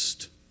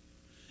Christ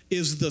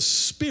is the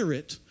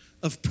spirit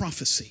of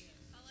prophecy.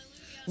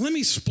 Let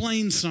me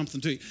explain something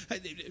to you.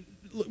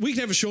 We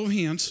can have a show of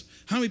hands.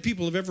 How many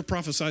people have ever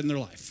prophesied in their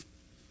life?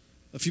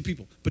 A few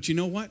people. But you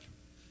know what?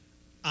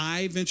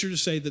 I venture to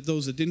say that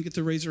those that didn't get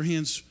to raise their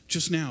hands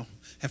just now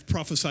have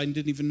prophesied and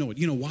didn't even know it.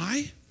 You know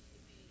why?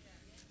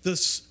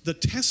 The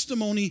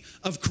testimony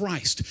of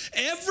Christ.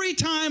 Every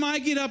time I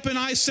get up and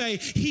I say,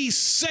 He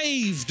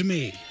saved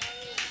me.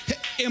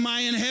 Am I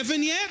in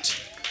heaven yet?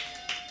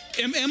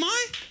 Am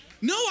I?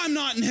 No, I'm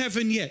not in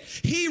heaven yet.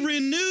 He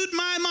renewed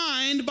my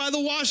mind by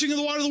the washing of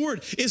the water of the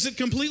word. Is it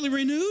completely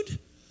renewed?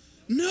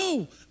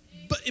 No.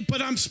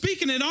 But I'm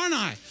speaking it, aren't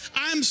I?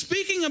 I'm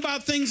speaking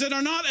about things that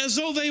are not as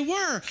though they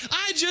were.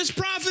 I just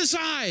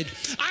prophesied.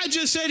 I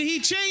just said He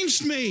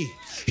changed me.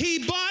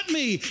 He bought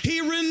me.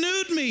 He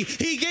renewed me.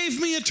 He gave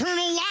me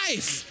eternal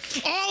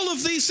life. All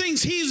of these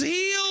things. He's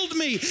healed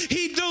me.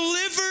 He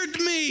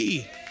delivered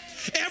me.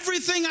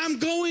 Everything I'm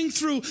going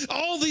through,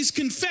 all these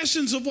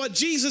confessions of what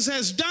Jesus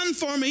has done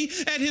for me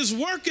at His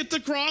work at the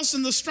cross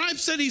and the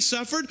stripes that He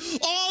suffered,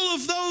 all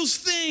of those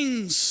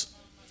things.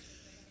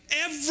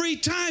 Every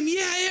time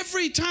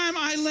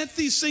I let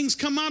these things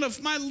come out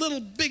of my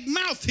little big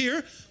mouth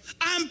here,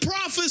 I'm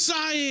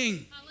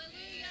prophesying.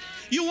 Hallelujah.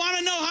 You want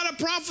to know how to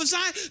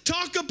prophesy?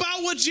 Talk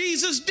about what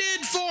Jesus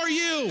did for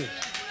you.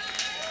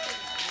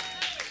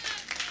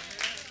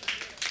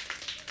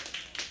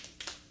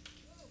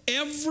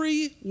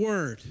 Every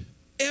word,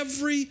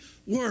 every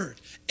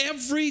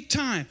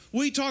time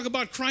we talk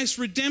about Christ's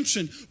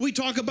redemption, we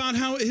talk about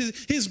how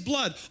his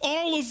blood,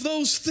 all of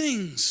those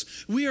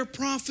things, we are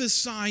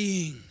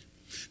prophesying.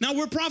 Now,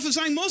 we're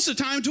prophesying most of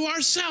the time to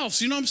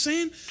ourselves. You know what I'm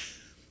saying?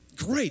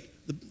 Great.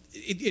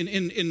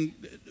 In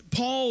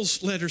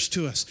Paul's letters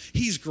to us,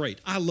 he's great.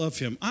 I love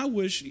him. I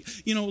wish,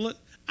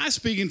 I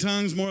speak in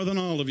tongues more than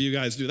all of you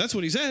guys do. That's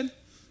what he said,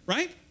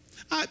 right?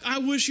 I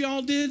wish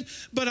y'all did,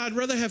 but I'd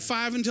rather have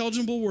 5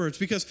 intelligible words,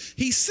 because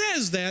he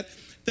says that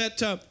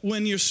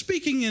when you're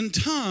speaking in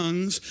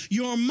tongues,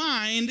 your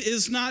mind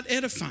is not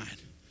edified,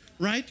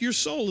 right? Your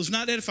soul is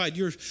not edified.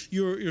 Your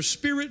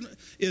spirit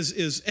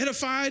is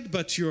edified,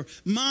 but your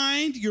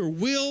mind, your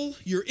will,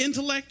 your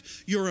intellect,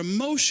 your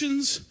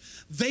emotions,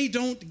 they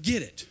don't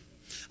get it.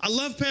 I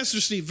love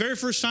Pastor Steve. Very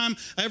first time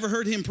I ever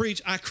heard him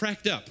preach, I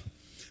cracked up.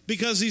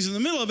 because he's in the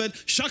middle of it.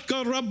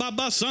 Shaka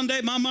rababa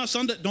Sunday, mama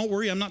Sunday. Don't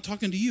worry, I'm not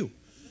talking to you.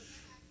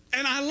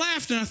 And I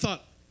laughed and I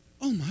thought,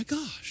 oh my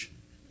gosh,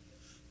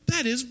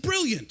 that is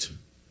brilliant.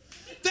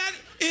 That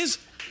is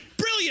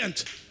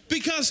brilliant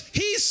because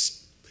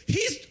it's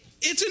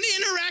an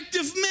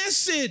interactive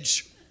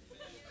message.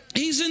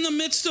 He's in the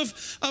midst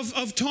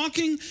of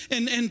talking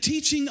and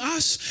teaching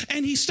us,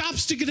 and he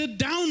stops to get a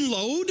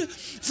download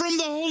from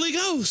the Holy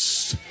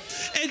Ghost.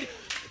 And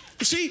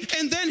see,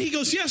 and then he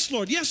goes, yes,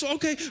 Lord, yes,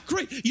 okay,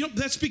 great. You know,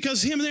 that's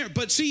because him there.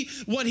 But see,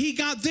 what he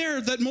got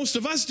there that most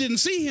of us didn't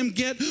see him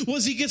get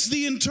was he gets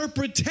the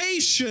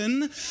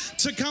interpretation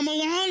to come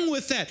along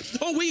with that.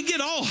 Oh, we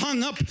get all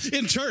hung up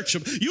in church.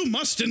 You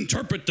must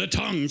interpret the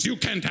tongues. You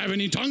can't have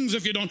any tongues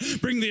if you don't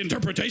bring the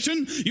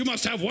interpretation. You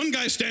must have one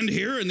guy stand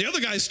here and the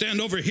other guy stand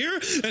over here.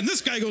 And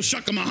this guy goes,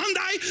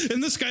 shakamahundai.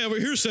 And this guy over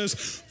here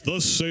says,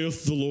 thus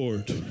saith the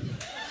Lord.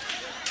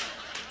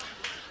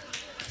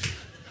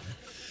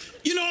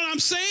 You know what I'm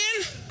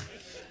saying?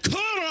 Don't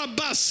worry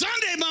about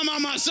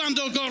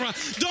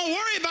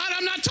it.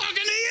 I'm not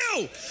talking to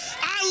you.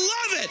 I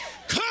love it.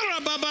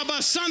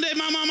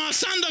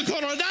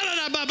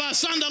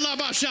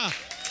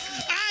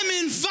 I'm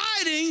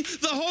inviting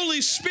the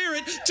Holy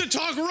Spirit to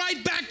talk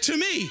right back to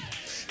me.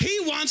 He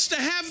wants to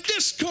have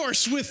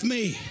discourse with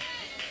me.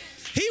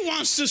 He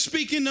wants to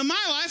speak into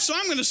my life, so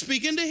I'm going to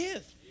speak into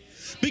his.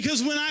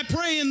 Because when I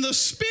pray in the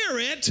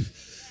Spirit,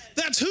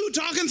 that's who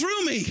talking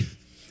through me.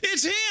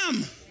 It's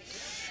him.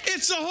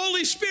 It's the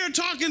Holy Spirit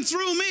talking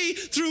through me.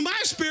 Through my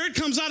spirit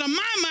comes out of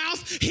my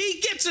mouth. He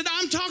gets it.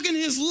 I'm talking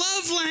his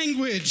love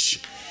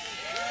language.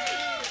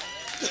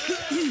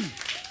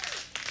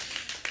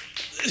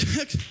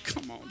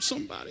 Come on,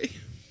 somebody.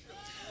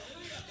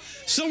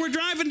 So we're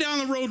driving down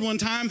the road one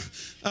time.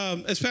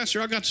 As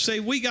Pastor, I got to say,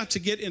 we got to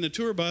get in a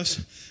tour bus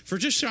for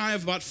just shy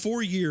of about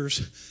 4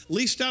 years,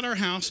 leased out our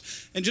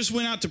house, and just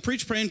went out to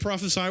preach, pray, and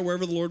prophesy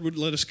wherever the Lord would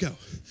let us go.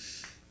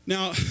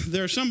 Now,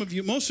 there are some of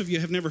you, most of you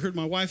have never heard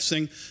my wife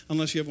sing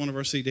unless you have one of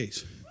our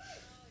CDs.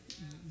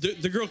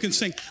 The girl can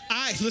sing.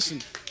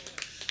 Listen,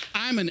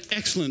 I'm an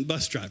excellent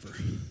bus driver.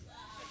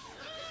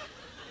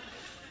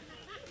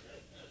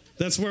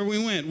 That's where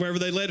we went. Wherever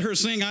they let her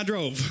sing, I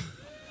drove.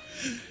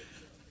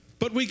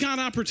 But we got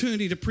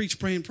opportunity to preach,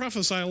 pray, and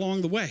prophesy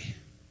along the way.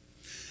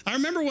 I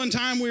remember one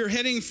time we were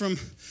heading from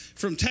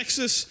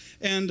Texas,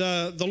 and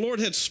the Lord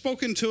had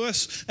spoken to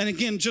us, and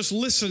again, just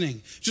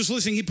listening.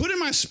 He put in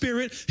my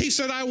spirit, he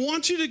said, I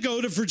want you to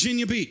go to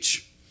Virginia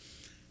Beach.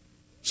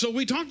 So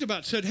we talked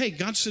about, said, hey,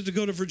 God said to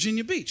go to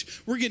Virginia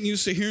Beach. We're getting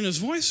used to hearing his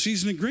voice.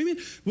 She's in agreement.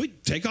 We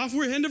take off,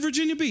 we're heading to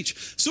Virginia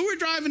Beach. So we're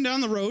driving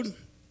down the road,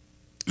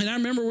 and I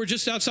remember we're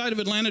just outside of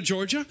Atlanta,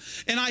 Georgia,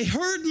 and I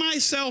heard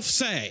myself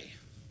say,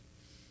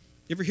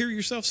 you ever hear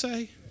yourself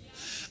say?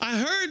 I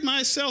heard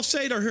myself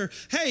say to her,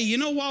 hey, you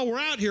know, while we're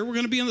out here, we're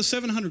going to be in the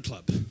 700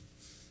 Club.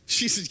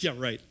 She said, yeah,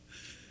 right.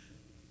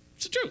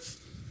 It's the truth.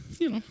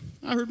 You know,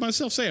 I heard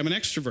myself say I'm an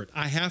extrovert.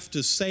 I have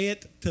to say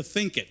it to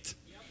think it.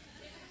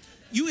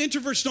 You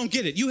introverts don't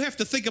get it. You have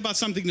to think about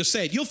something to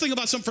say it. You'll think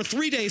about something for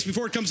 3 days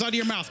before it comes out of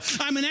your mouth.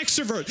 I'm an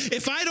extrovert.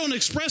 If I don't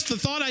express the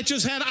thought I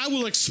just had, I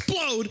will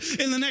explode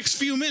in the next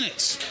few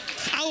minutes.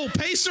 I will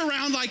pace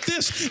around like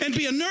this and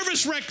be a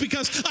nervous wreck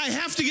because I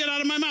have to get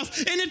out of my mouth.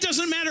 And it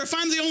doesn't matter if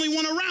I'm the only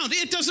one around.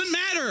 It doesn't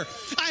matter.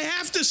 I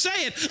have to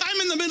say it.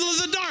 I'm in the middle of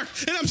the dark,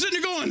 and I'm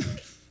sitting there going,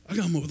 I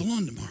got to mow the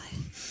lawn tomorrow.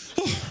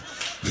 Oh.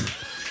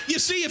 You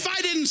see, if I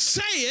didn't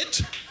say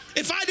it,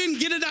 if I didn't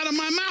get it out of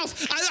my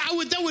mouth,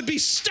 that would be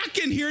stuck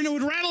in here, and it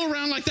would rattle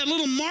around like that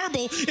little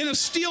marble in a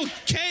steel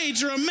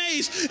cage or a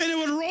maze, and it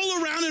would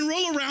roll around,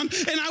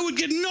 and I would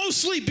get no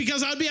sleep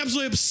because I'd be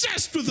absolutely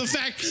obsessed with the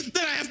fact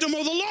that I have to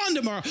mow the lawn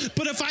tomorrow.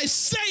 But if I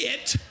say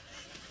it,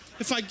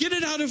 if I get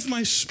it out of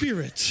my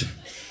spirit,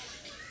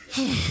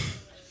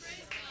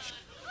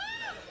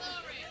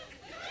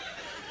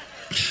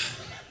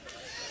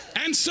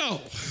 and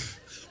so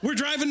we're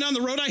driving down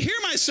the road. I hear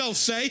myself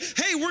say,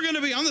 hey, we're going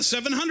to be on the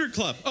 700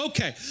 Club.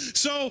 Okay,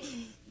 so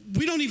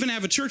we don't even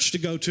have a church to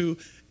go to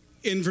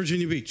in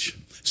Virginia Beach.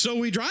 So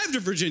we drive to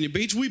Virginia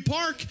Beach. We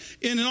park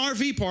in an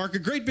RV park, a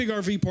great big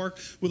RV park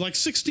with like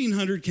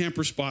 1,600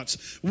 camper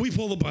spots. We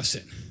pull the bus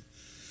in.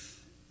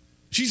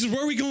 She said,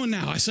 where are we going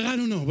now? I said, I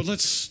don't know, but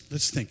let's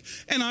think.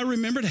 And I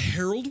remembered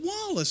Harold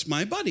Wallace,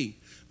 my buddy.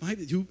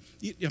 Dude,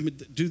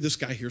 this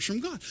guy hears from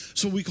God.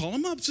 So we call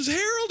him up. Says,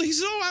 Harold. He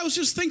says, oh, I was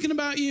just thinking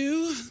about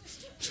you.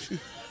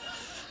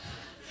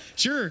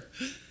 Sure.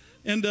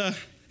 And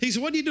he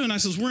said, what are you doing? I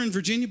says, we're in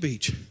Virginia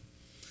Beach.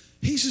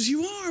 He says,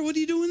 you are? What are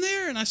you doing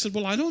there? And I said,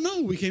 well, I don't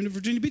know. We came to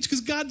Virginia Beach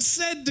because God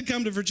said to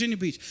come to Virginia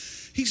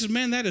Beach. He said,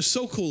 man, that is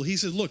so cool. He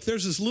said, look,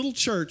 there's this little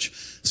church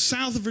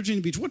south of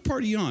Virginia Beach. What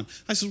part are you on?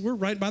 I said, we're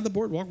right by the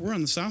boardwalk. We're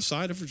on the south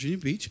side of Virginia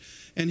Beach.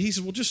 And he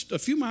said, well, just a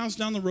few miles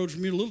down the road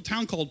from here, a little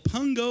town called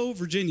Pungo,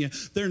 Virginia.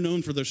 They're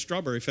known for their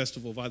strawberry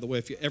festival, by the way,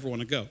 if you ever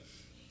want to go.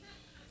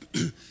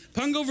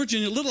 Pungo,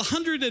 Virginia, a little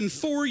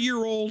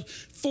 104-year-old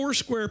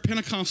four-square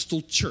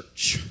Pentecostal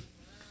church.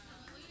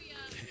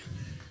 Okay.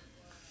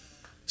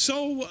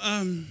 So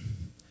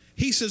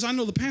he says, I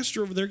know the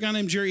pastor over there, a guy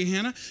named Jerry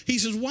Hanna. He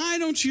says, why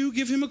don't you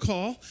give him a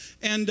call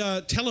and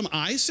tell him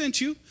I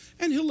sent you,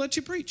 and he'll let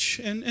you preach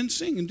and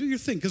sing and do your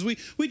thing. Because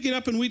we'd get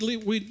up and we'd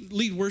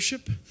lead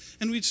worship,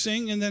 and we'd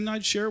sing, and then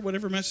I'd share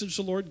whatever message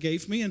the Lord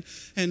gave me,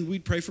 and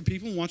we'd pray for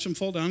people and watch them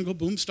fall down and go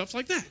boom, stuff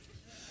like that.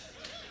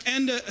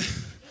 And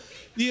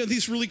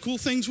these really cool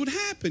things would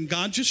happen.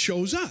 God just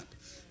shows up.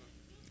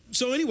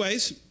 So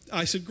anyways,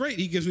 I said, great.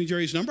 He gives me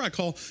Jerry's number. I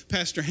call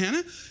Pastor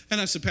Hannah,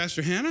 and I said,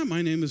 Pastor Hannah,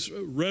 my name is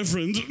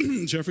Reverend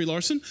Jeffrey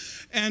Larson,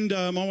 and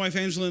my wife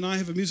Angela and I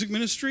have a music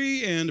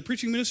ministry and a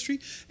preaching ministry,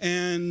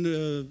 and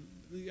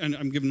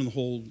I'm giving him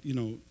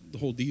the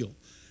whole deal.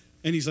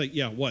 And he's like,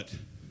 yeah, what?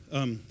 No,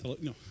 I'm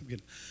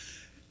kidding.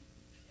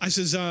 I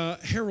says,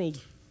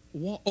 Harold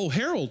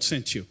Harold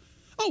sent you.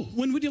 Oh,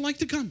 when would you like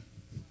to come?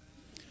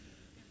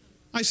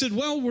 I said,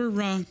 well,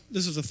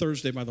 this is a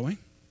Thursday, by the way.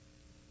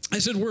 I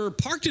said, we're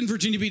parked in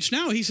Virginia Beach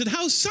now. He said,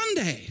 how's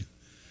Sunday?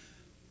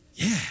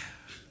 Yeah.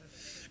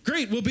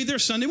 Great, we'll be there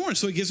Sunday morning.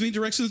 So he gives me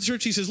directions to the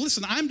church. He says,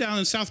 listen, I'm down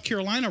in South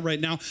Carolina right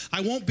now. I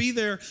won't be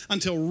there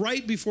until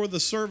right before the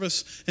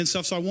service and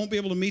stuff, so I won't be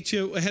able to meet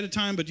you ahead of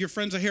time, but your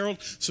friends of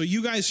Harold, so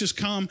you guys just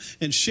come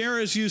and share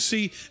as you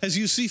see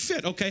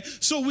fit, okay?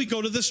 So we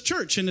go to this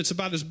church, and it's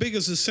about as big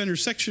as the center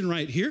section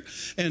right here,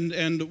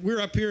 and we're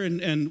up here,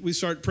 and we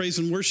start praise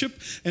and worship,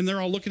 and they're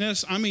all looking at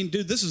us. I mean,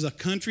 dude, this is a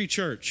country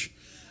church.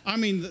 I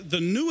mean,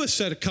 the newest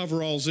set of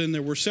coveralls in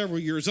there were several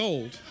years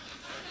old.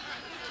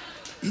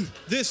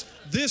 This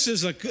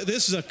is a.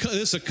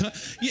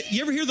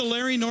 You ever hear the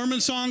Larry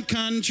Norman song,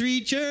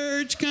 "Country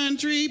Church,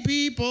 Country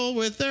People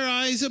with their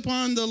eyes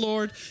upon the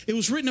Lord"? It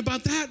was written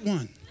about that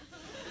one.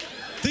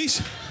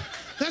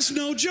 That's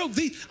no joke.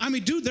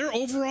 Dude, their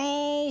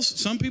overalls.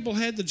 Some people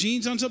had the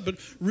jeans on stuff, but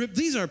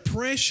these are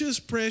precious,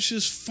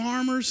 precious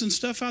farmers and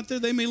stuff out there.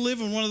 They may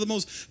live in one of the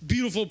most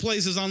beautiful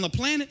places on the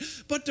planet,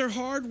 but they're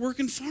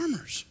hard-working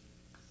farmers.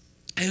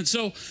 And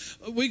so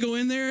we go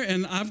in there,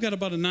 and I've got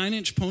about a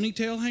 9-inch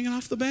ponytail hanging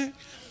off the back.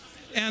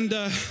 And,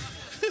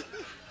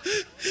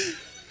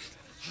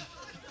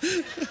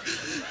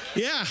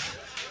 yeah.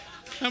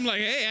 I'm like,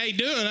 hey, how you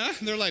doing, huh?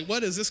 And they're like,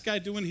 what is this guy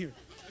doing here?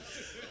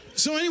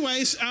 So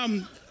anyways,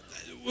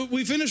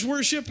 we finish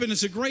worship, and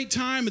it's a great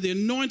time, and the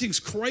anointing's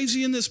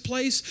crazy in this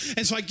place.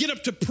 And so I get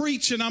up to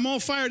preach, and I'm all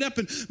fired up,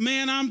 and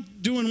man, I'm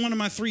doing one of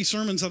my 3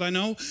 sermons that I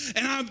know,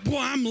 and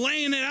I'm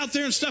laying it out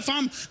there and stuff.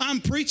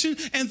 I'm preaching,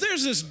 and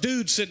there's this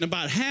dude sitting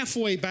about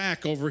halfway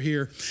back over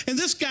here, and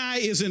this guy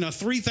is in a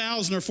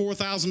 $3,000 or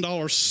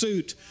 $4,000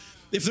 suit,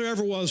 if there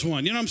ever was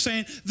one. You know what I'm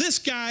saying? This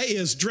guy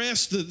is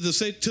dressed to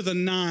the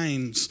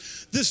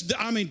nines.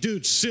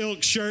 Dude,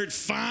 silk shirt,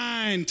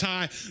 fine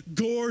tie,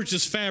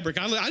 gorgeous fabric.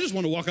 I just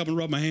want to walk up and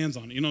rub my hands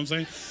on it. You know what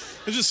I'm saying?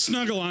 I just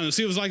snuggle on it.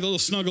 See, it was like a little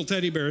snuggle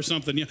teddy bear or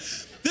something. Yeah.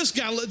 This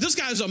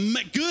guy's a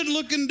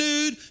good-looking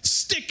dude,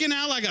 sticking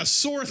out like a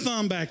sore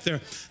thumb back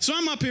there. So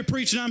I'm up here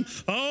preaching.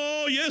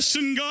 Oh, yes,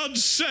 and God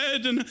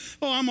said, and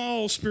I'm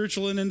all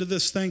spiritual and into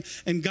this thing.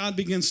 And God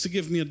begins to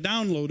give me a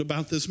download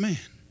about this man.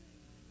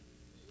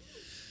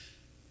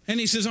 And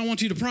he says, I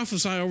want you to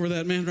prophesy over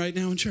that man right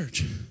now in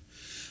church.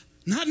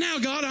 Not now,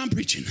 God, I'm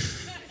preaching.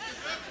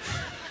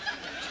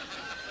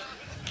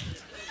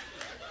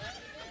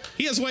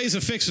 He has ways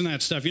of fixing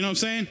that stuff, you know what I'm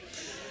saying?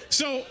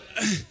 So,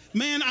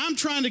 man, I'm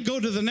trying to go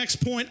to the next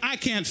point. I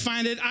can't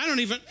find it.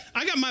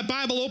 I got my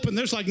Bible open.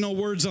 There's like no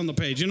words on the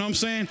page, you know what I'm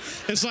saying?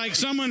 It's like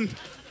someone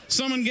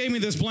gave me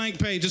this blank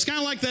page. It's kind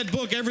of like that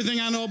book, Everything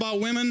I Know About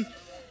Women.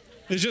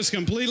 It's just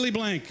completely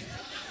blank.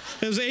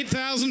 There's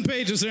 8,000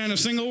 pages there and a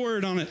single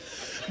word on it.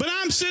 But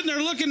I'm sitting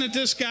there looking at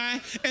this guy,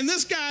 and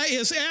this guy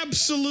is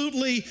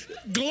absolutely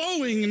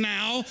glowing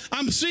now.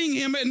 I'm seeing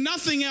him and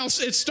nothing else.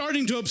 It's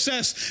starting to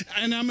obsess,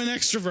 and I'm an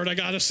extrovert. I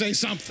got to say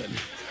something.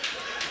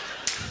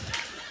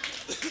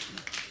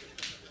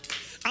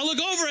 I look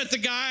over at the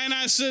guy, and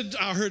I said,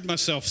 I heard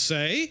myself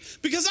say,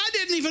 because I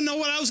didn't even know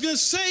what I was going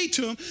to say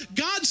to him.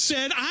 God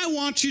said, I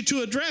want you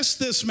to address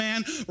this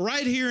man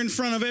right here in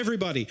front of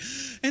everybody.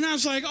 And I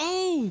was like,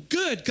 oh,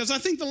 good, because I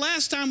think the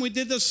last time we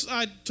did this,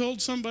 I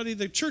told somebody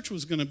the church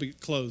was going to be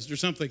closed or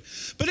something.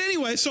 But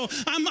anyway, so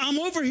I'm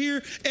over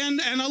here,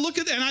 and I look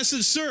at, and I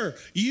said, sir,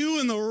 you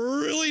in the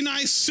really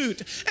nice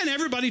suit. And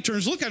everybody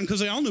turns to look at him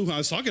because they all knew who I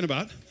was talking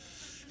about.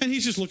 And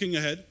he's just looking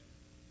ahead.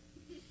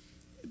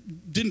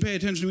 Didn't pay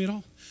attention to me at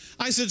all.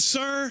 I said,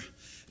 sir,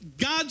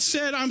 God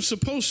said I'm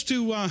supposed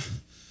to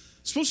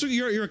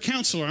you're a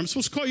counselor. I'm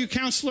supposed to call you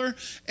counselor,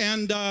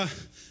 and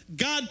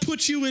God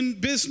put you in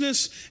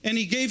business, and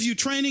he gave you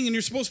training, and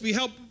you're supposed to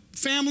help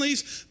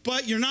families,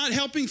 but you're not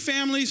helping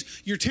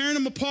families. You're tearing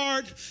them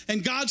apart,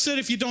 and God said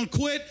if you don't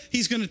quit,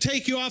 he's going to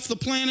take you off the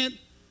planet.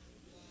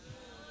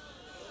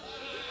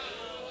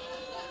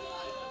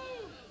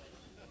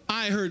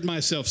 I heard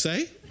myself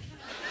say.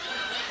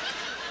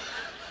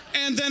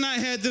 And then I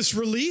had this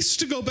release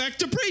to go back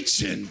to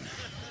preaching.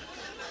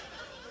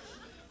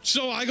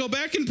 So I go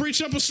back and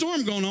preach up a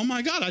storm going, oh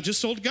my God, I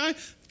just told the guy,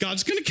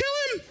 God's going to kill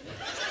him.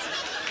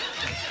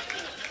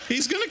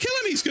 He's going to kill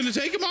him. He's going to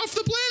take him off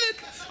the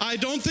planet. I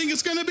don't think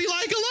it's going to be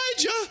like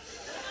Elijah.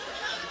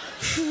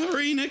 Or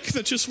Enoch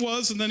that just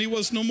was, and then he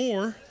was no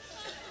more.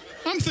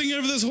 I'm thinking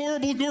of this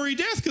horrible, gory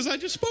death because I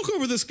just spoke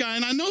over this guy,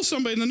 and I know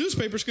somebody in the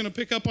newspaper is going to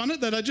pick up on it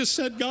that I just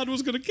said God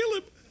was going to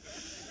kill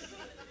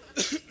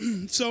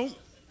him. So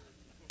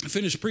I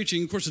finished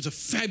preaching. Of course, it's a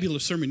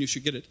fabulous sermon. You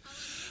should get it.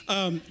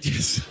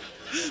 Yes.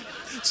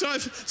 So I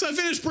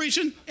finished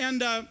preaching,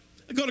 and I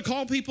go to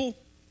call people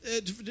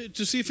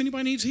to see if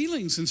anybody needs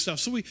healings and stuff.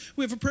 So we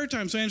have a prayer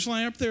time. So Angela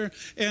and I are up there,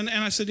 and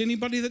I said,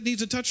 anybody that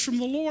needs a touch from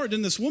the Lord?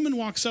 And this woman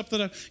walks up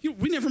that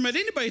we never met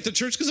anybody at the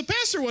church because the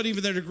pastor wasn't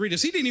even there to greet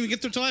us. He didn't even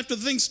get there till after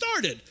the thing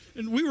started.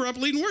 And we were up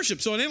leading worship,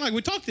 so it ain't like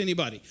we talked to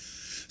anybody.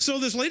 So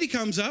this lady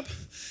comes up,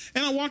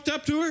 and I walked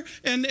up to her,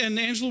 and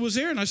Angela was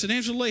there, and I said,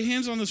 Angela, lay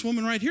hands on this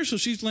woman right here. So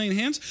she's laying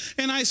hands,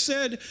 and I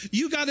said,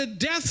 you got a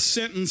death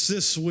sentence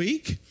this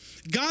week.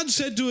 God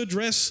said to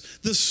address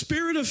the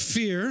spirit of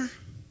fear,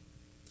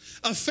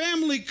 a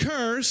family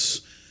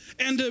curse,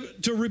 and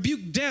to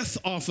rebuke death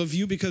off of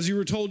you because you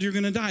were told you're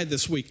going to die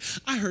this week.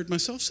 I heard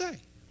myself say.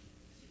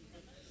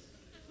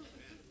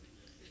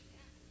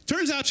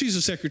 Turns out she's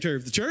a secretary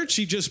of the church.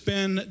 She'd just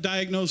been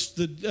diagnosed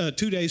 2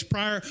 days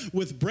prior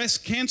with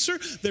breast cancer.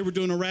 They were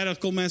doing a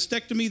radical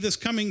mastectomy this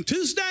coming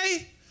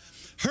Tuesday.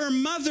 Her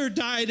mother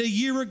died a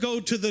year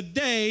ago to the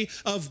day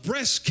of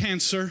breast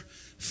cancer,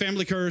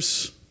 family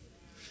curse.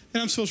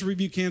 And I'm supposed to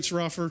rebuke cancer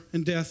off her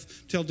and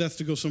death, tell death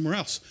to go somewhere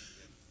else.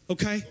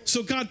 Okay,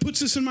 so God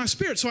puts this in my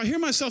spirit. So I hear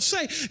myself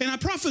say, and I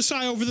prophesy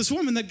over this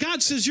woman that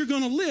God says you're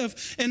going to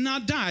live and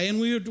not die. And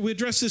we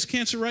address this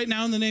cancer right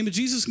now in the name of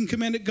Jesus and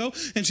command it go.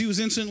 And she was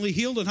instantly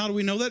healed. And how do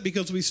we know that?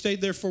 Because we stayed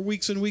there for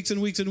weeks and weeks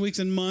and weeks and weeks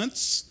and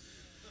months.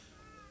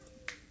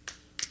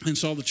 And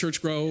saw the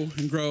church grow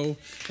and grow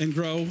and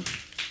grow.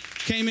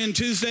 Came in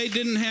Tuesday,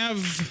 didn't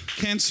have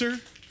cancer.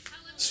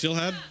 Still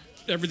had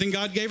everything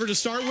God gave her to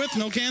start with.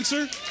 No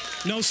cancer,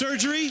 no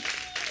surgery.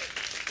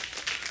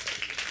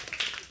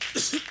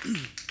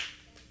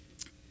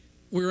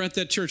 We were at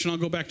that church, and I'll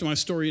go back to my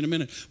story in a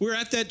minute. We were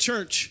at that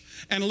church,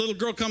 and a little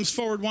girl comes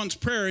forward, wants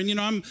prayer. And,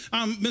 I'm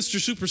Mr.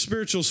 Super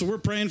Spiritual, so we're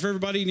praying for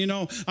everybody. And,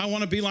 I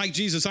want to be like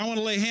Jesus. I want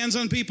to lay hands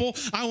on people.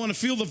 I want to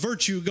feel the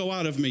virtue go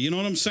out of me. You know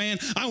what I'm saying?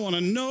 I want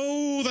to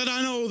know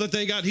that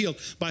they got healed.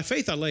 By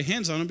faith, I lay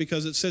hands on them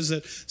because it says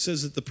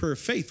that the prayer of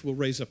faith will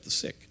raise up the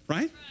sick,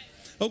 right?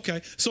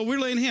 Okay, so we're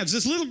laying hands.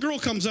 This little girl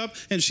comes up,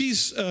 and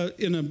she's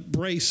in a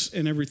brace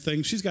and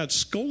everything. She's got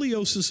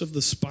scoliosis of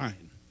the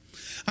spine.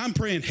 I'm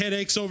praying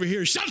headaches over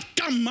here.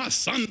 Shakama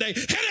Sunday.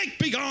 Headache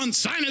be gone.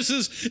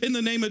 Sinuses in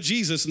the name of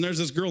Jesus. And there's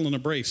this girl in a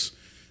brace.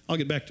 I'll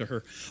get back to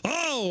her.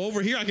 Oh,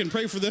 over here I can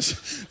pray for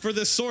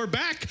this sore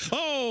back.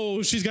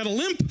 Oh, she's got a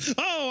limp.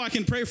 Oh, I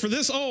can pray for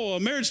this. Oh, a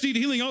marriage need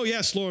healing. Oh,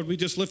 yes, Lord, we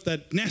just lift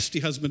that nasty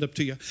husband up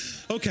to you.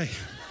 Okay,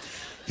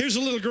 here's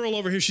a little girl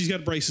over here. She's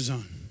got braces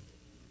on.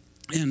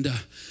 And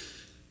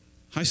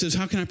I says,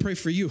 how can I pray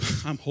for you?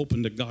 I'm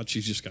hoping to God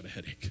she's just got a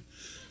headache.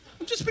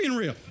 I'm just being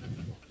real.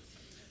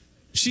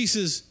 She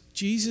says,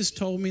 Jesus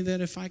told me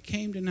that if I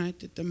came tonight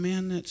that the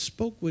man that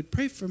spoke would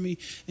pray for me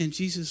and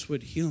Jesus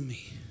would heal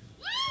me.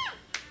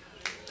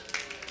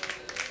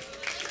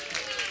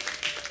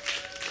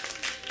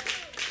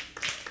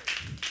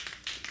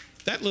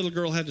 That little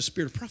girl had the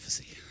spirit of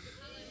prophecy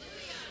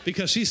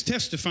because she's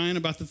testifying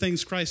about the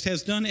things Christ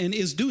has done and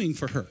is doing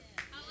for her.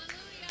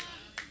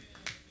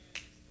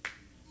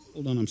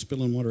 Hold on, I'm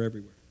spilling water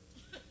everywhere.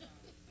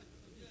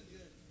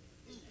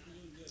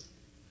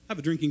 I have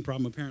a drinking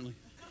problem, apparently.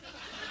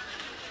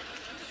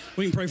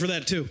 We can pray for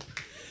that, too.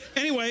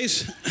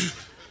 Anyways,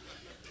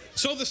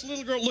 so this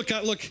little girl, look,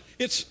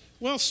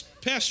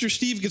 Pastor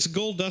Steve gets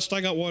gold dust,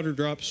 I got water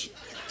drops.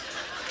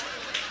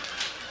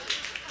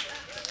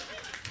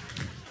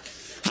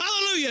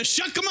 Hallelujah,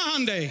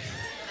 shakamahande.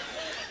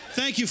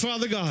 Thank you,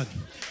 Father God.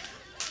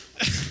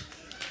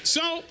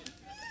 So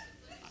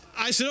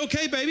I said,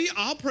 okay, baby,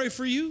 I'll pray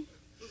for you.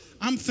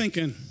 I'm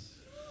thinking,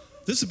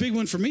 this is a big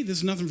one for me. This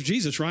is nothing for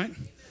Jesus, right?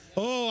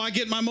 Oh, I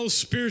get my most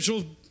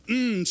spiritual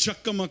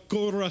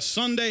Shakamakora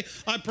Sunday.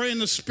 I pray in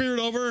the spirit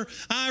over her.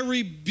 I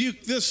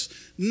rebuke this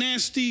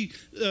nasty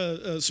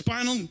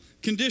spinal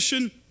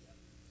condition.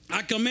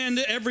 I command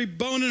every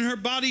bone in her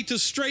body to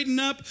straighten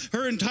up,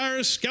 her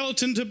entire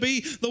skeleton to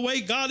be the way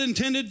God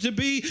intended to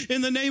be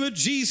in the name of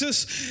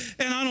Jesus.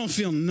 And I don't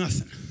feel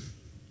nothing.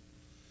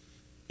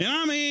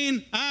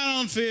 And I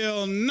don't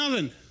feel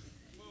nothing.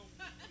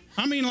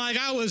 Like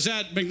I was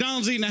at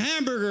McDonald's eating a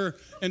hamburger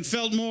and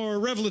felt more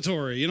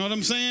revelatory. You know what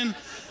I'm saying?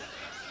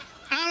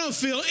 I don't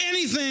feel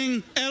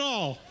anything at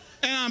all.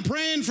 And I'm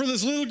praying for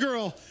this little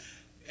girl.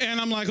 And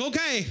I'm like,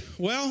 okay,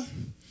 well,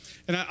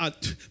 and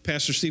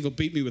Pastor Steve will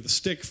beat me with a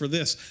stick for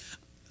this.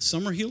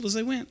 Some are healed as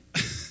they went.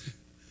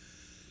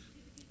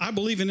 I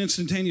believe in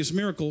instantaneous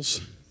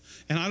miracles.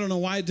 And I don't know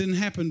why it didn't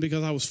happen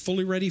because I was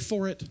fully ready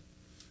for it.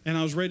 And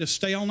I was ready to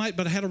stay all night,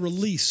 but I had a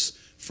release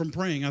from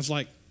praying. I was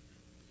like,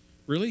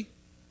 really?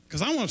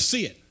 Because I want to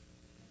see it.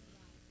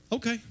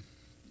 Okay,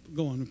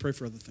 go on and pray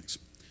for other things.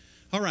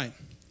 All right,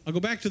 I'll go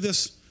back to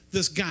this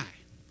guy.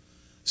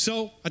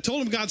 So I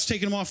told him God's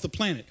taking him off the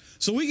planet.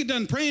 So we get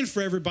done praying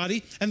for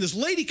everybody, and this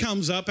lady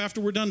comes up after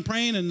we're done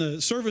praying, and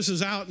the service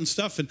is out and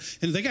stuff, and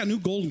they got a new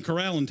Golden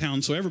Corral in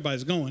town, so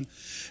everybody's going.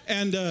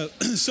 And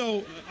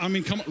so, I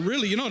mean, come on,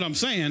 really, you know what I'm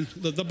saying,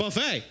 the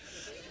buffet.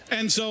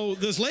 And so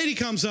this lady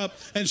comes up,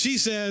 and she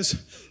says,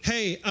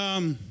 hey,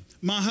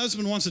 my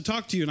husband wants to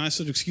talk to you. And I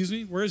said, excuse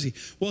me, where is he?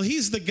 Well,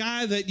 he's the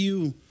guy that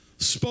you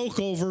spoke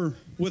over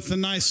with the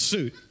nice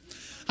suit.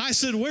 I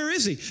said, where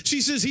is he?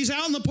 She says, he's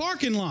out in the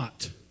parking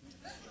lot.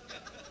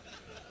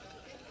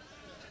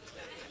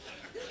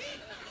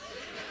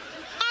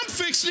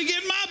 Fixing to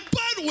get my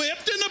butt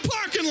whipped in the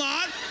parking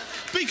lot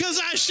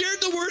because I shared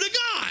the word of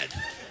God.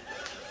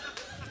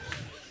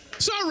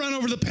 So I run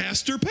over to the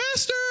pastor.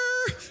 Pastor,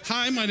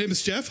 hi, my name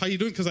is Jeff. How you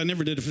doing? Because I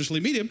never did officially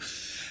meet him.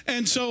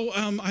 And so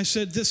I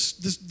said,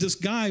 this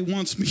guy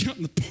wants me out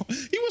in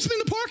he wants me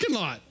in the parking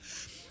lot.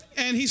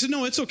 And he said,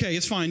 no, it's okay.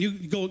 It's fine. You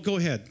go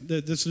ahead.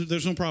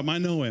 There's no problem. I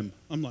know him.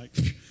 I'm like,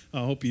 I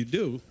hope you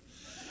do.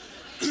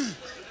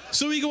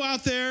 So we go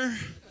out there,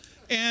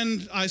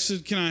 and I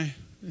said, can I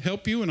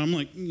help you? And I'm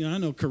like, yeah, I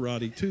know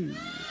karate too.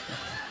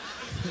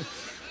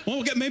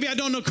 Well, maybe I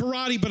don't know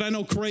karate, but I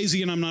know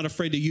crazy, and I'm not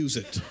afraid to use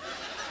it.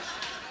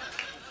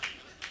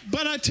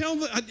 But I tell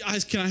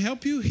can I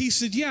help you? He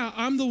said, yeah,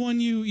 I'm the one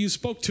you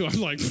spoke to. I'm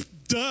like,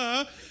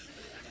 duh.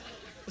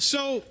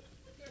 So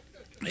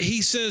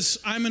he says,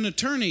 I'm an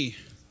attorney.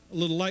 A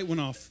little light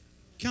went off.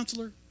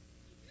 Counselor?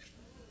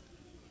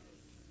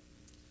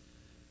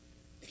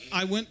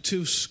 I went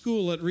to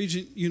school at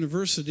Regent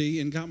University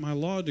and got my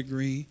law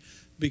degree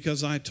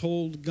because I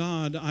told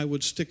God I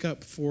would stick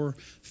up for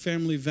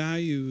family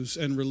values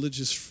and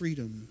religious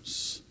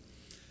freedoms.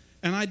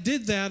 And I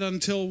did that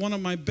until one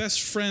of my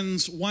best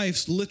friend's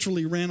wives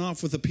literally ran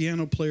off with a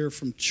piano player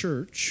from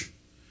church.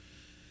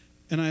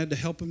 And I had to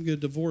help him get a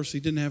divorce. He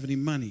didn't have any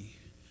money.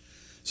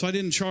 So I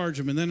didn't charge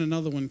him. And then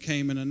another one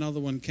came, and another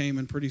one came.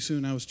 And pretty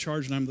soon I was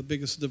charged. And I'm the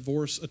biggest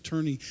divorce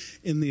attorney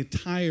in the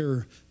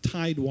entire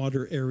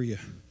Tidewater area,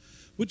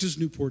 which is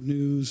Newport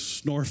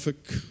News, Norfolk,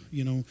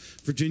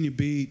 Virginia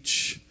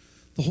Beach,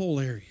 the whole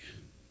area.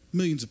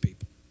 Millions of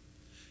people.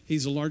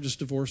 He's the largest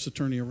divorce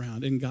attorney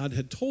around. And God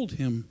had told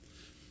him,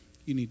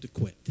 you need to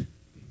quit.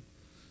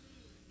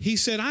 He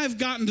said, I've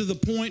gotten to the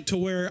point to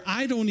where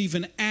I don't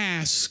even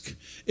ask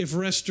if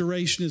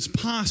restoration is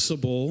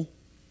possible.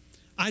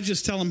 I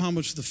just tell him how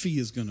much the fee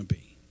is going to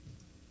be.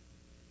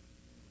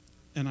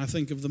 And I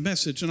think of the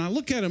message. And I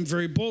look at him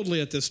very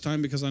boldly at this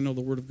time because I know the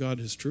word of God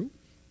is true.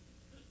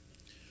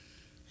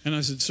 And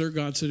I said, sir,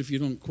 God said, if you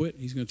don't quit,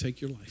 he's going to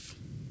take your life.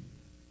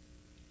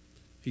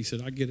 He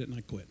said, I get it, and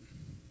I quit.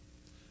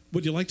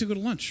 Would you like to go to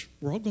lunch?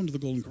 We're all going to the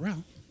Golden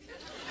Corral.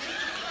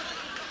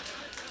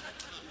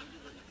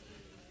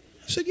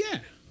 I said, yeah.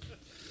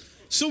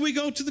 So we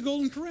go to the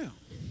Golden Corral,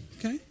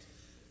 okay?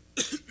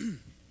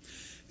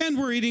 And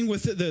we're eating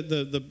with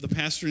the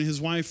pastor and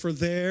his wife are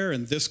there,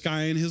 and this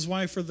guy and his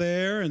wife are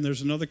there, and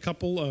there's another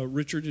couple,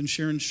 Richard and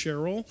Sharon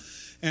Sherrill,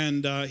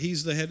 and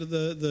he's the head of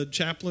the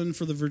chaplain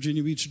for the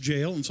Virginia Beach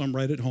jail, and so I'm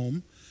right at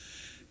home.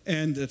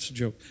 And that's a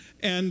joke.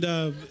 And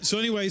so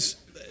anyways,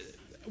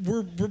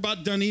 we're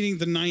about done eating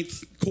the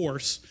 9th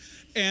course,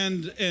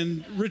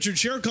 and Richard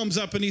Sherrill comes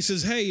up and he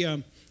says,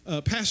 hey,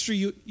 Pastor,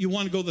 you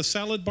want to go to the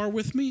salad bar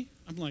with me?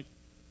 I'm like,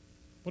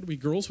 what are we,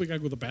 girls? We got to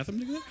go to the bathroom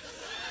together?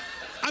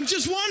 I'm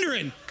just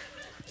wondering.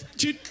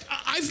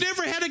 I've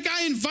never had a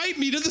guy invite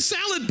me to the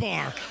salad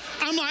bar.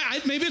 I'm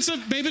like, maybe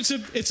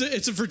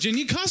it's a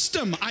Virginia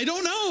custom. I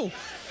don't know.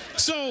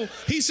 So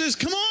he says,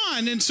 come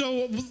on. And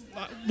so,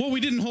 we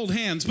didn't hold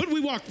hands, but we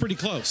walked pretty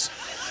close.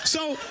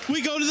 So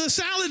we go to the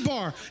salad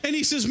bar, and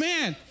he says,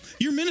 man,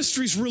 your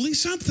ministry's really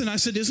something. I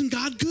said, isn't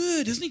God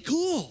good? Isn't he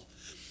cool?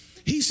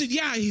 He said,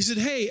 yeah. He said,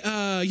 hey,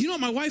 you know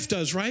what my wife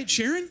does, right,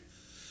 Sharon?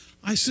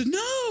 I said,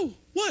 no.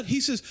 What?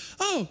 He says,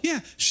 oh,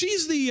 yeah,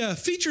 she's the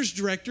features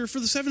director for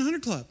the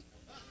 700 Club.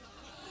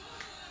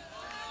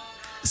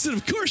 I said,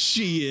 of course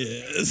she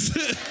is.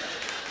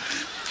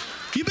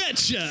 You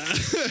betcha.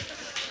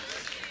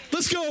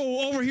 Let's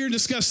go over here and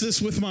discuss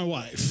this with my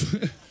wife.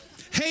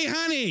 Hey,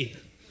 honey,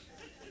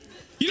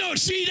 you know what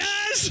she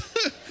does?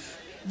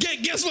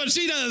 Guess what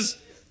she does?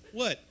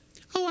 What?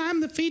 Oh, I'm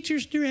the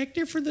features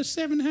director for the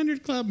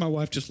 700 Club. My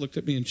wife just looked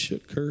at me and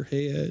shook her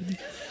head.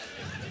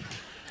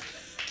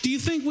 Do you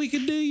think we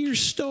could do your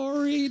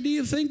story? Do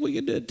you think we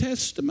could do a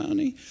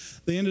testimony?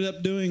 They ended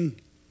up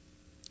doing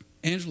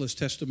Angela's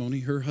testimony.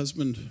 Her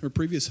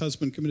previous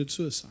husband committed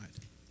suicide.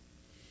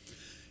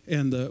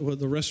 And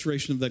the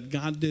restoration of that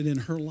God did in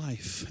her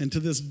life. And to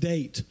this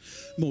date,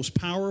 most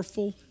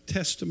powerful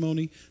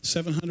testimony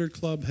 700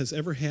 Club has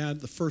ever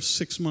had. The first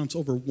 6 months,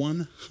 over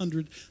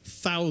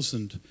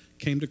 100,000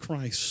 came to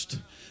Christ.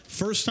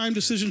 First-time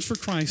decisions for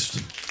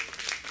Christ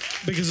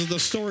because of the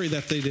story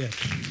that they did.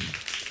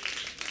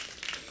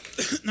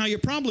 Now, you're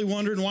probably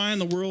wondering why in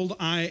the world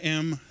I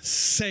am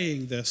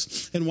saying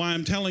this and why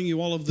I'm telling you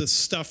all of this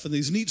stuff and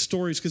these neat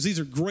stories, because these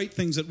are great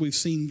things that we've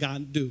seen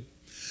God do.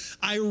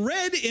 I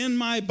read in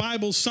my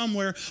Bible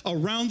somewhere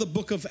around the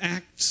book of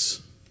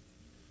Acts.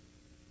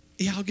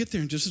 Yeah, I'll get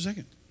there in just a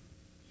second.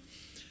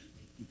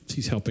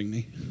 He's helping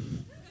me.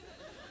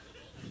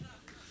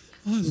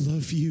 I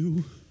love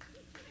you.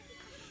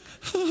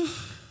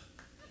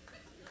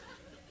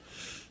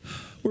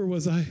 Where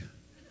was I?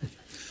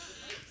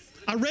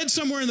 I read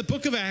somewhere in the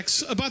book of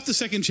Acts about the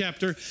 2nd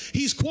chapter.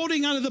 He's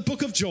quoting out of the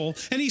book of Joel,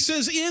 and he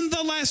says, in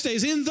the last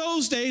days, in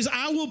those days,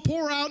 I will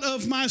pour out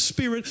of my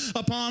spirit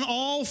upon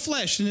all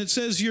flesh. And it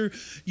says your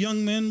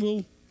young men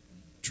will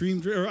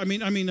dream,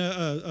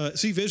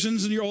 see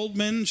visions, and your old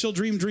men shall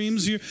dream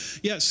dreams.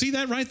 See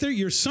that right there?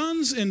 Your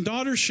sons and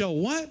daughters shall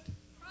what?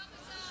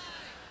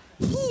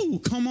 Prophesy. Whoo,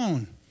 come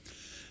on.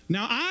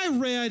 Now, I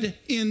read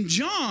in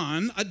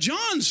John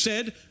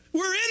said,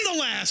 we're in the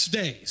last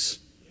days,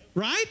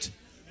 right?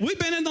 We've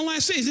been in the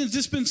last days, in the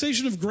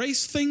dispensation of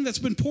grace thing that's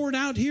been poured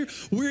out here.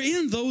 We're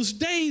in those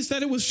days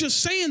that it was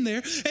just saying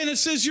there. And it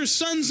says your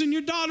sons and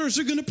your daughters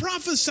are going to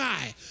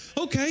prophesy.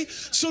 Okay,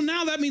 so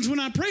now that means when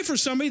I pray for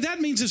somebody, that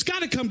means it's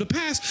got to come to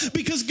pass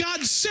because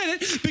God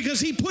said it, because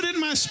he put it in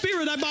my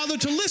spirit. I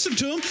bothered to listen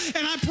to him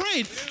and I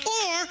prayed.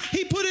 Or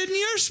he put it in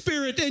your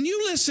spirit and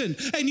you listened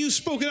and you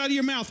spoke it out of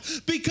your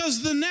mouth.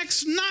 Because the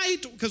next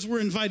night, because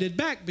we're invited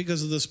back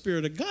because of the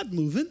Spirit of God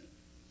moving.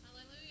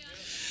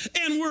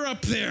 And we're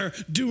up there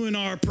doing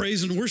our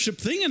praise and worship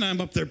thing, and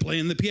I'm up there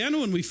playing the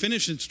piano, and we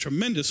finish. It's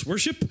tremendous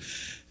worship.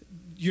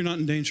 You're not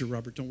in danger,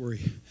 Robert, don't worry.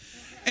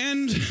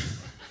 And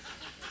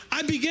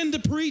I begin to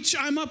preach.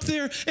 I'm up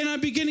there, and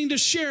I'm beginning to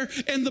share,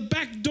 and the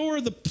back door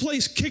of the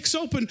place kicks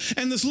open,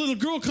 and this little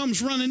girl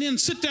comes running in,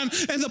 sit down,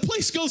 and the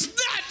place goes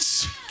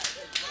nuts.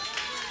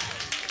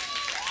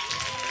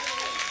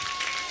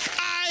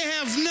 I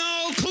have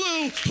no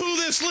clue who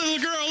this little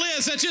girl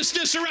is that just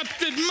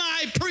disrupted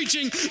my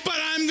preaching, but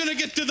I'm going to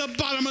get to the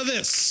bottom of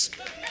this.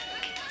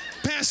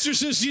 Pastor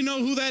says, do you know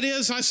who that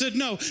is? I said,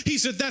 no. He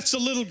said, that's the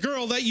little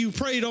girl that you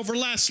prayed over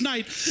last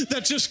night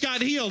that just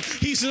got healed.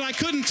 He said, I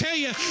couldn't tell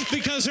you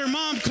because her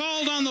mom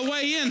called on the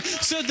way in,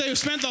 said they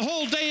spent the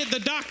whole day at the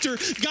doctor,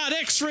 got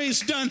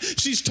x-rays done.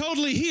 She's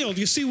totally healed.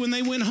 You see, when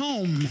they went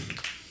home,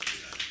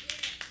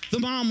 the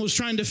mom was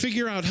trying to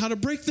figure out how to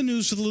break the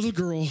news to the little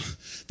girl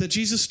that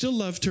Jesus still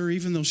loved her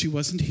even though she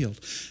wasn't healed.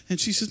 And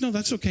she says, no,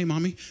 that's okay,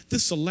 Mommy.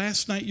 This is the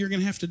last night you're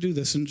going to have to do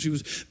this. And she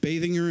was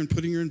bathing her and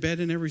putting her in bed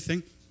and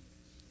everything.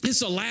 This is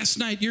the last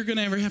night you're going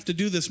to ever have to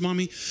do this,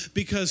 Mommy,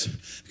 because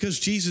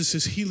Jesus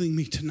is healing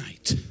me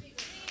tonight.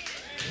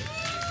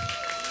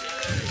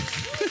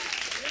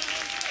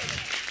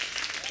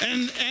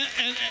 And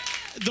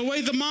the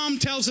way the mom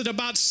tells it,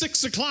 about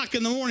 6 o'clock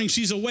in the morning,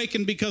 she's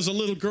awakened because a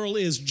little girl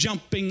is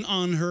jumping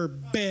on her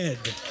bed.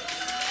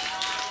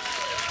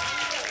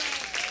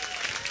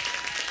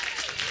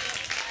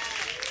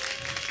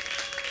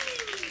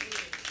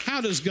 How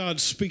does God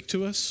speak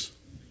to us?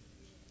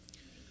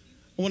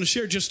 I want to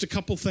share just a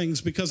couple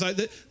things because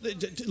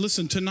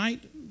listen,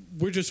 tonight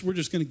we're just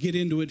going to get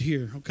into it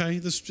here, okay?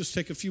 Let's just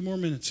take a few more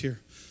minutes here.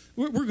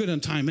 We're good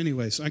on time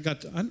anyways. I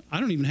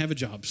don't even have a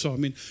job. So, I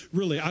mean,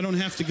 really, I don't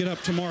have to get up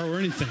tomorrow or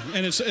anything.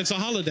 And it's a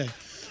holiday.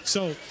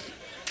 So,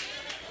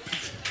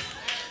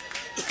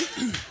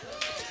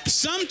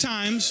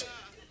 sometimes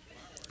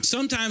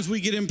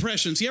we get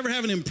impressions. You ever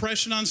have an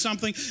impression on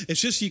something? It's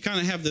just you kind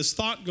of have this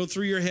thought go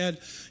through your head.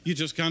 You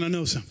just kind of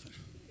know something.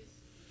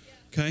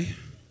 Okay?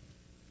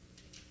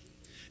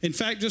 In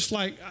fact, just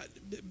like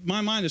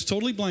my mind is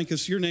totally blank.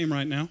 It's your name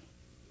right now.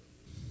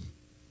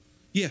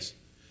 Yes.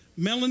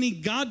 Melanie,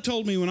 God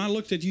told me when I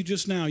looked at you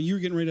just now, you're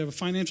getting ready to have a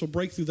financial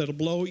breakthrough that'll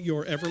blow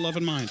your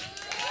ever-loving mind.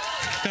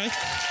 Okay?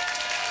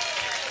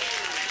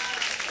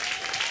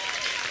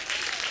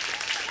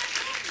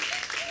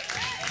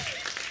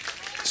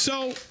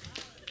 So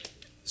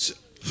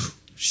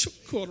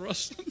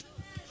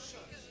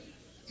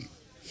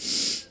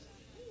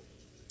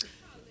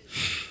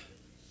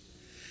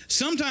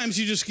sometimes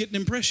you just get an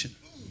impression.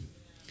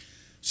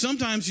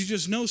 Sometimes you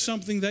just know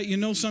something that you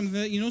know something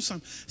that you know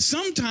something.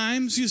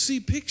 Sometimes you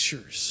see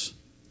pictures.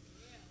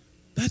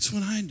 That's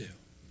what I do.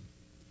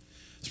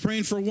 I was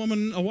praying for a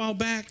woman a while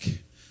back,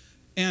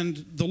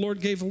 and the Lord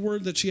gave a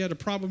word that she had a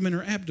problem in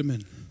her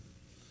abdomen.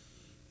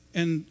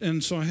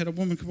 And so I had a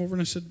woman come over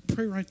and I said,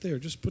 pray right there.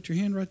 Just put your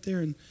hand right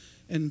there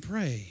and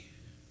pray.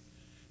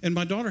 And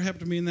my daughter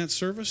happened to be in that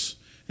service.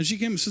 And she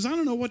came and says, I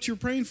don't know what you're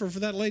praying for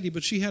that lady,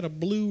 but she had a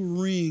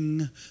blue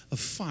ring of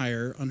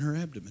fire on her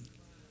abdomen.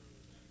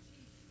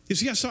 You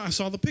see, I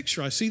saw the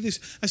picture. I see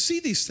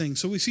these things.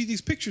 So we see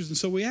these pictures, and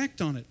so we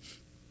act on it.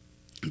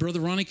 Brother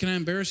Ronnie, can I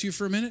embarrass you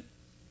for a minute?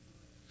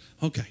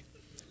 Okay.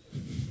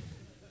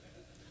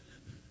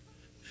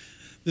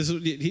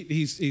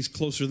 He's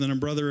closer than a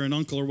brother or an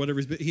uncle or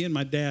whatever. He and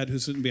my dad,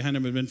 who's sitting behind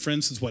him, have been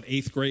friends since,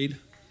 8th grade?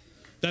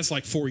 That's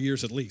like 4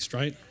 years at least,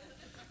 right?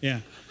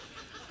 Yeah.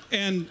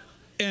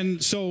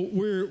 And so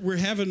we're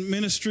having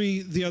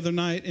ministry the other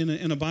night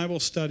in a Bible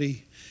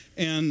study,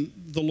 and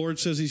the Lord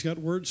says he's got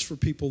words for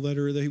people that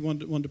he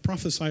wanted to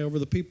prophesy over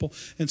the people.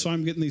 And so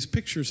I'm getting these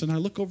pictures, and I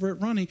look over at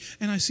Ronnie,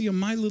 and I see a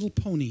My Little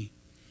Pony,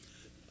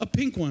 a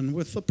pink one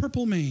with a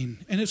purple mane,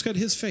 and it's got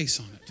his face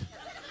on it.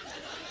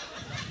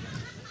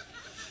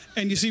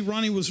 And you see,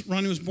 Ronnie was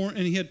born,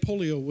 and he had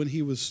polio when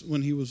he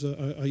was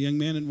a young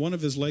man. And one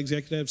of his legs, he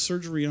had to have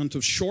surgery on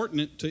to shorten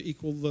it to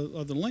equal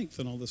the length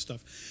and all this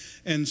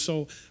stuff. And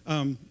so,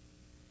 I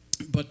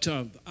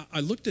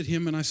looked at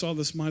him and I saw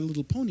this My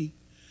Little Pony,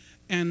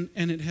 and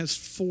it has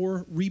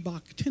 4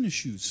 Reebok tennis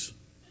shoes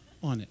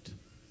on it.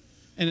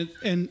 And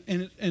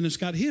it's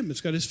got him.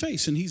 It's got his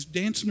face, and he's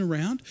dancing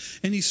around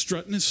and he's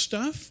strutting his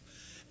stuff.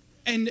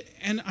 And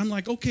I'm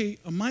like, okay,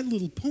 a My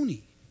Little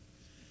Pony.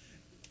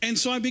 And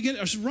so I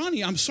said,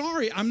 Ronnie, I'm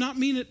sorry. I'm not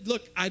mean it.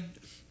 Look,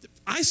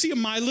 I see a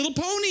My Little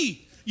Pony.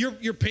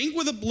 You're pink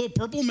with a little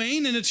purple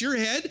mane, and it's your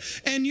head.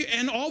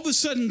 And all of a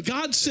sudden,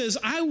 God says,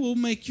 I will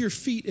make your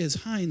feet as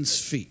hinds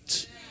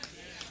feet.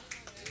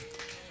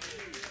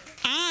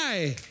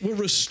 I will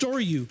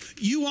restore you.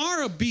 You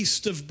are a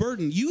beast of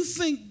burden. You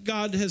think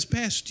God has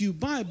passed you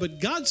by, but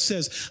God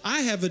says,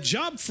 I have a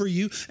job for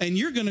you, and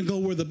you're going to go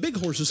where the big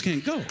horses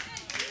can't go.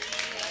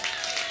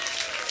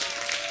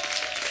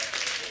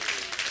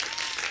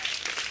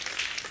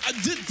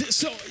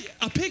 So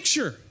a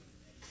picture,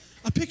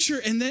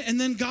 and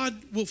then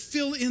God will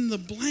fill in the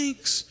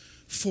blanks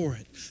for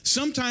it.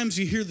 Sometimes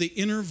you hear the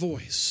inner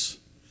voice.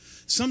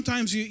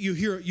 Sometimes you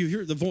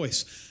hear the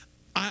voice.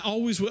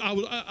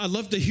 I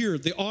love to hear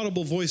the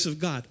audible voice of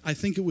God. I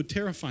think it would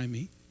terrify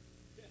me.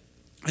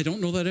 I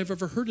don't know that I've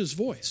ever heard his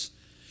voice,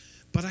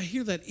 but I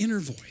hear that inner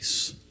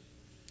voice.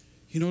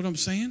 You know what I'm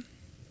saying?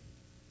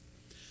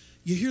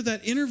 You hear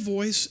that inner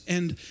voice,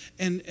 and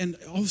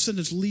all of a sudden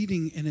it's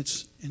leading, and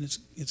it's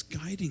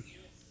guiding you.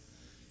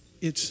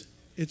 It's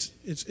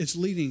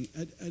leading.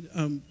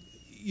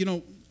 You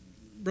know,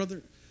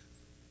 brother,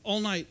 all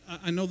night,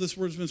 I know this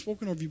word's been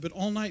spoken over you, but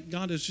all night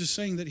God is just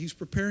saying that he's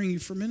preparing you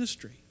for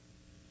ministry.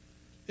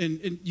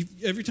 And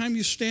every time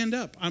you stand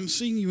up, I'm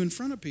seeing you in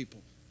front of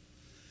people.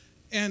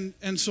 And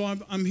so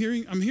I'm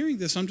hearing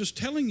this. I'm just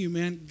telling you,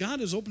 man,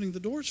 God is opening the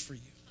doors for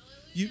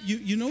you.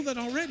 You know that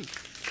already.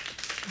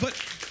 But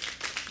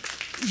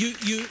you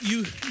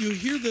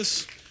hear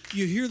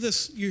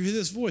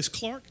this voice.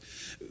 Clark,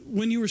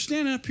 when you were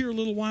standing up here a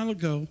little while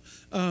ago,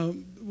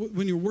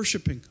 when you're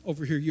worshiping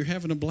over here, you're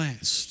having a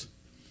blast.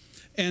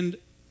 And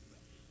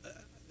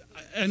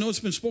I know it's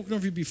been spoken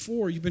over you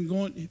before. You've been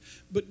going,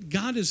 but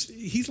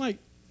he's like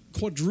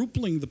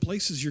quadrupling the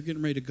places you're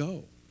getting ready to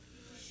go.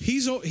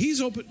 He's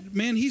open,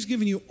 man. He's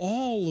giving you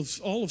all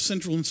of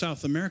Central and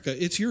South America.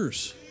 It's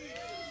yours.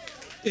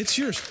 It's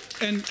yours.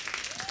 And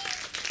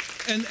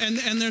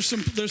there's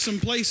some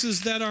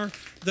places that are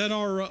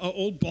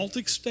old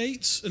Baltic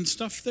states and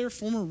stuff there,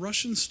 former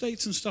Russian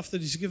states and stuff that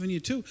he's given you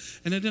too.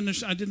 And I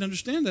didn't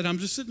understand that. I'm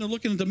just sitting there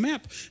looking at the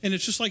map, and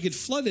it's just like it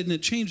flooded and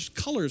it changed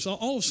colors,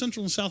 all of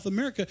Central and South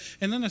America.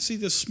 And then I see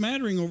this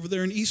smattering over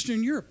there in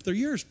Eastern Europe. They're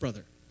yours,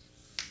 brother.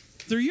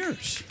 They're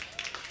yours.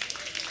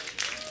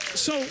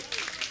 So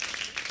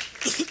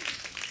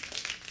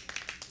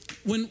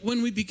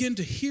when we begin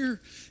to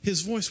hear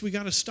his voice, we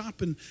got to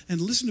stop and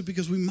listen to it,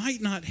 because we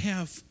might not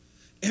have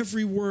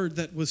every word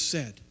that was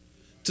said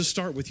to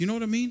start with. You know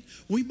what I mean?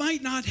 We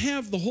might not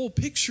have the whole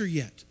picture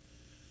yet,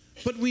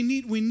 but we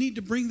need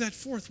to bring that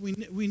forth. We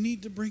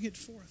need to bring it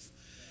forth.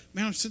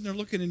 Man, I'm sitting there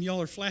looking, and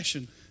y'all are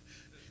flashing.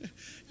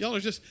 Y'all are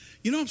just,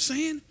 you know what I'm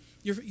saying?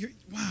 You're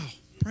wow,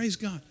 praise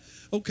God.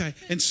 Okay,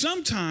 and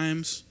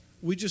sometimes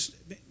we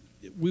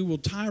will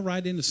tie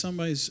right into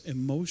somebody's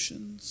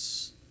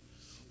emotions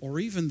or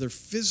even their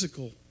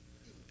physical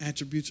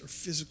attributes or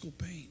physical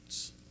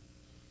pains.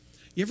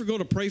 You ever go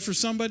to pray for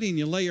somebody and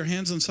you lay your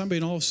hands on somebody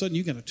and all of a sudden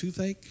you got a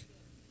toothache?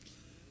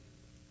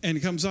 And it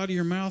comes out of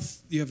your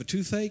mouth, you have a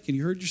toothache, and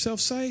you heard yourself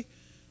say,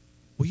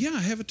 well, yeah, I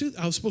have a tooth.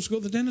 I was supposed to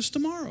go to the dentist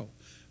tomorrow.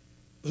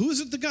 Who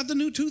is it that got the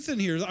new tooth in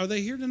here? Are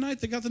they here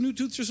tonight? They got the new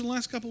tooth just in the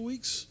last couple of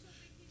weeks?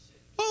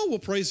 Oh, well,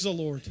 praise the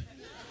Lord.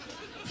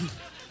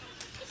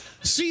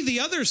 See the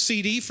other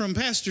CD from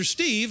Pastor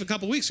Steve a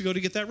couple weeks ago to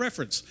get that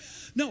reference.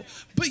 No,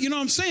 but you know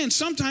what I'm saying?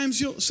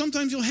 Sometimes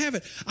you'll have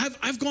it.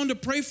 I've gone to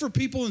pray for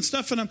people and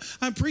stuff, and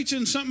I'm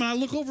preaching something, and I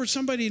look over at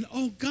somebody, and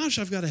oh gosh,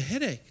 I've got a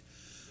headache.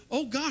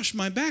 Oh gosh,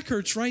 my back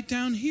hurts right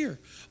down here.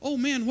 Oh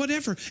man,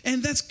 whatever.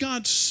 And that's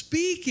God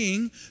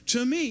speaking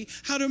to me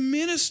how to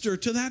minister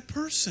to that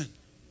person.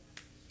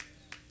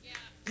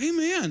 Yeah.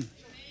 Amen.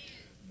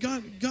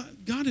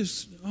 God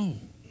is, oh.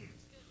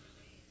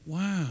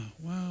 Wow.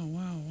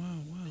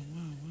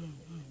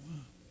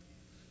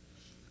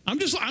 I'm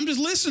just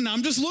listening.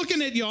 I'm just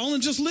looking at y'all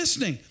and just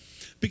listening.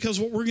 Because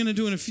what we're going to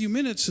do in a few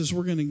minutes is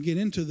we're going to get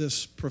into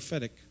this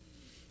prophetic.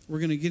 We're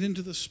going to get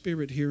into the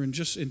spirit here in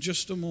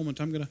just a moment.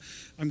 I'm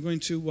going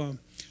to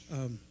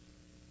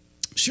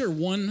share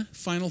one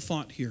final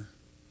thought here,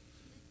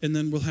 and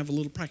then we'll have a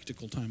little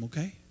practical time,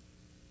 okay?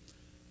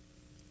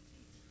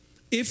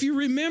 If you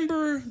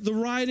remember the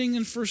writing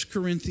in 1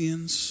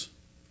 Corinthians,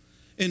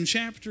 in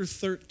chapter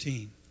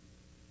 13,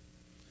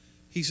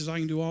 he says, I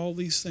can do all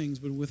these things,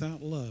 but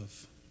without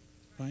love,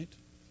 right?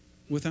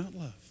 Without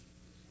love,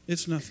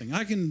 it's nothing.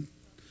 I can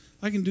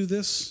do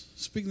this,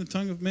 speak in the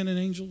tongue of men and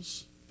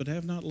angels, but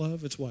have not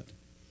love, it's what?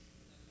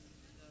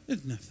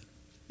 It's nothing.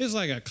 It's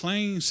like a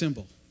clanging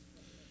cymbal.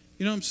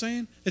 You know what I'm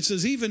saying? It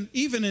says even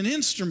an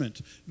instrument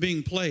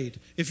being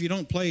played, if you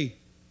don't play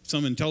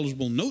some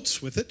intelligible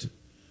notes with it,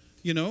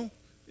 you know,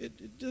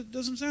 it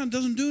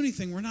doesn't do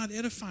anything. We're not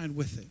edified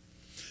with it.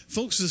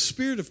 Folks, the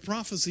spirit of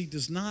prophecy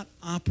does not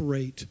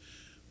operate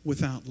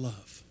without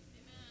love.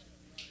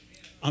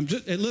 And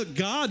look,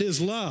 God is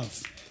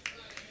love.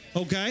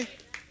 Okay?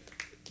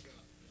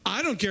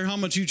 I don't care how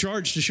much you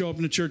charge to show up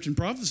in the church and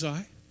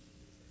prophesy.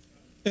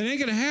 It ain't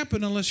going to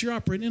happen unless you're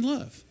operating in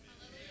love.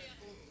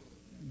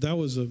 That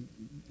was a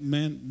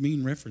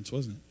mean reference,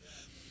 wasn't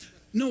it?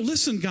 No,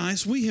 listen,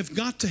 guys, we have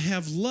got to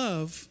have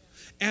love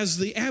as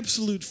the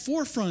absolute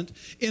forefront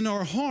in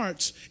our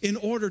hearts in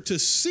order to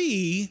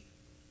see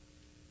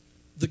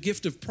the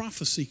gift of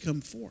prophecy come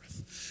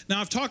forth.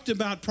 Now, I've talked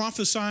about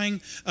prophesying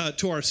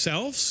to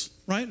ourselves,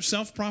 right?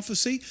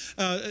 Self-prophecy.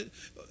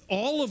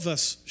 All of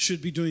us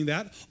should be doing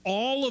that.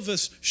 All of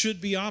us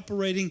should be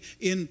operating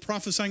in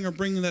prophesying or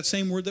bringing that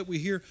same word that we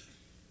hear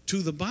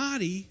to the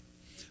body.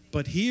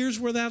 But here's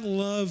where that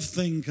love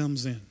thing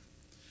comes in.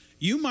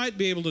 You might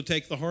be able to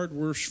take the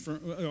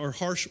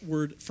harsh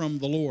word from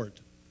the Lord.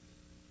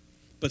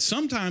 But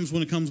sometimes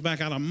when it comes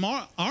back out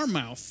of our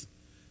mouth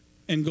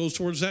and goes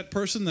towards that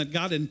person that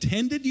God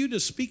intended you to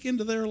speak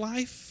into their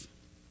life,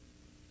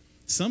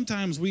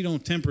 sometimes we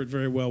don't temper it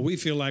very well. We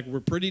feel like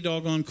we're pretty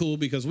doggone cool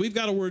because we've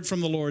got a word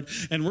from the Lord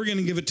and we're going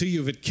to give it to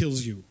you if it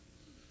kills you.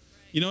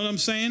 You know what I'm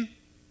saying?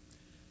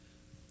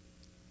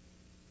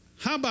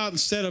 How about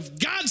instead of,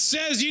 God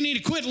says you need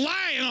to quit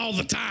lying all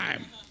the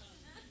time?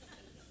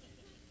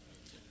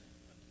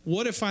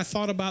 What if I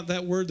thought about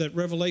that word, that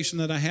revelation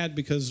that I had,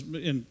 because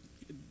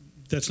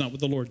that's not what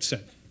the Lord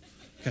said.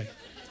 Okay.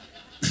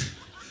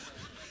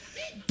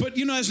 But,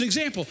 you know, as an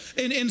example,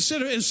 and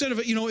instead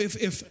of, you know,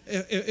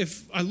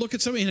 if I look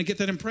at somebody and I get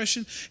that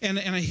impression and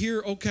I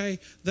hear, okay,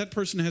 that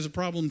person has a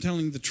problem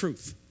telling the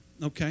truth,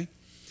 okay,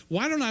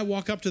 why don't I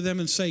walk up to them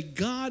and say,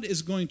 God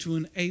is going to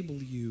enable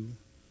you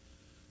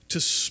to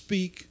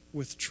speak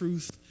with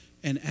truth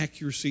and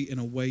accuracy in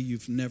a way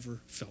you've never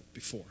felt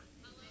before.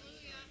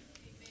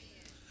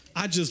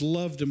 I just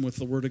loved him with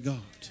the Word of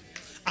God.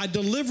 I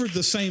delivered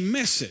the same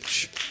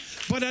message,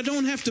 but I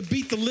don't have to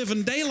beat the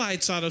living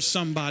daylights out of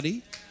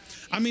somebody.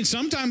 I mean,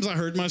 sometimes I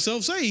heard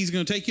myself say, he's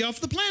going to take you off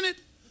the planet.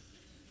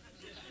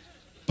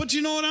 But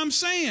you know what I'm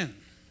saying?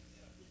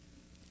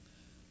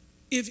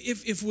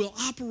 If we'll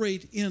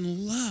operate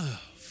in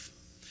love.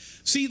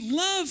 See,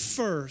 love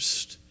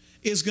first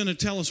is going to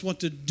tell us what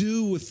to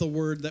do with the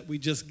word that we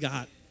just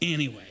got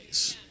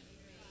anyways.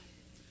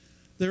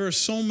 There are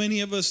so many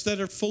of us that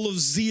are full of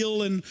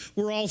zeal and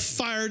we're all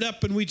fired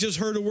up and we just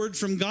heard a word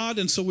from God,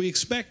 and so we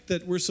expect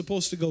that we're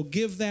supposed to go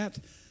give that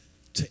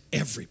to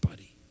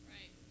everybody.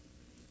 Right.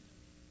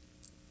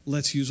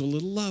 Let's use a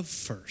little love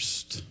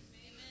first.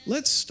 Amen.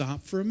 Let's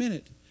stop for a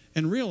minute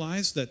and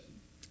realize that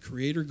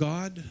Creator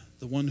God,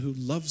 the one who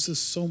loves us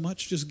so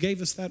much, just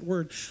gave us that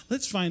word.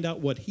 Let's find out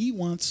what He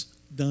wants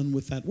done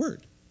with that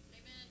word.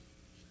 Amen.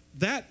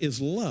 That is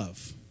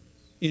love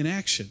in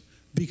action.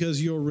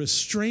 Because you're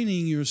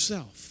restraining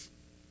yourself.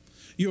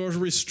 You're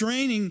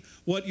restraining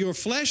what your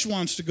flesh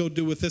wants to go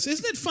do with this.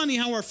 Isn't it funny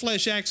how our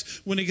flesh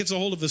acts when it gets a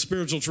hold of the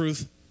spiritual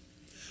truth?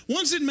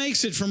 Once it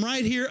makes it from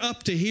right here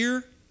up to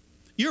here,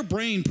 your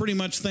brain pretty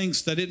much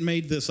thinks that it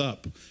made this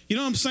up. You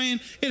know what I'm saying?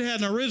 It had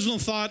an original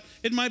thought.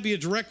 It might be a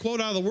direct quote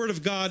out of the Word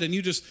of God, and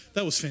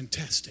that was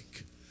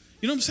fantastic.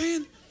 You know what I'm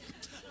saying?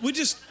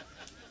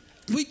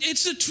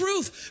 It's the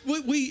truth.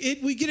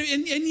 We get it,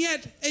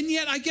 and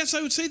yet, I guess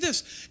I would say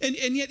this,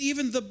 and yet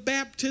even the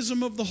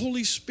baptism of the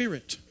Holy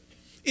Spirit,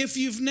 if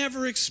you've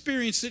never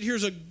experienced it,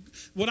 here's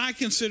what I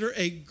consider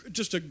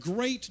just a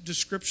great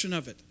description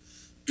of it.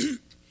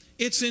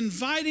 It's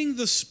inviting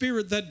the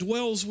Spirit that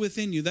dwells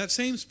within you, that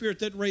same Spirit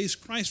that raised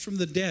Christ from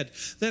the dead,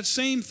 that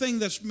same thing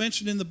that's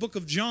mentioned in the book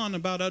of John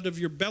about out of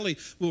your belly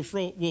will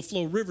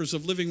flow rivers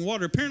of living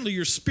water. Apparently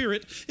your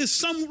spirit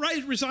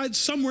resides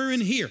somewhere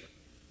in here.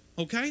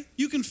 Okay?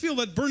 You can feel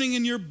that burning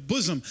in your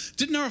bosom.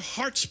 Didn't our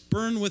hearts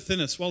burn within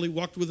us while He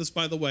walked with us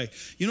by the way?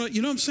 You know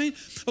what I'm saying?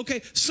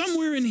 Okay,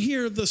 somewhere in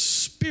here the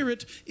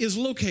Spirit is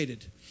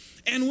located.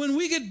 And when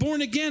we get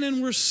born again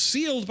and we're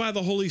sealed by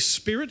the Holy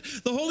Spirit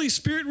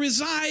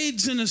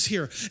resides in us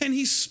here. And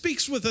He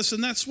speaks with us.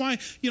 And that's why,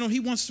 He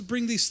wants to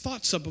bring these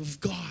thoughts up of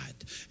God.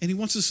 And He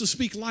wants us to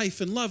speak life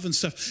and love and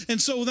stuff. And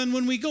so then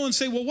when we go and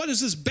say, well, what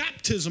is this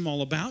baptism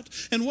all about?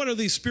 And what are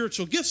these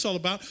spiritual gifts all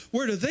about?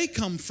 Where do they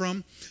come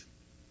from?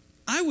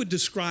 I would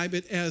describe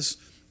it as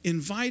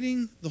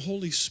inviting the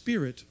Holy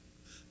Spirit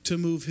to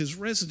move His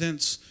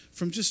residence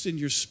from just in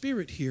your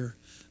spirit here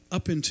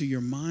up into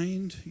your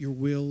mind, your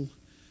will,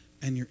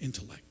 and your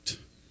intellect.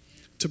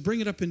 To bring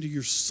it up into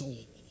your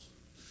soul.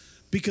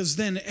 Because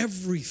then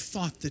every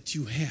thought that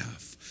you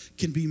have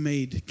can be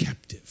made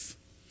captive.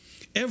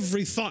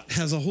 Every thought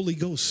has a Holy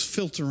Ghost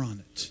filter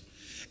on it.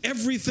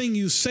 Everything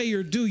you say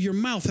or do, your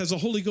mouth has a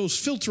Holy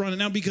Ghost filter on it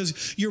now,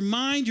 because your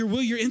mind, your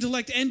will, your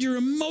intellect, and your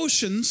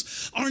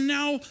emotions are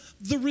now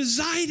the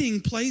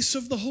residing place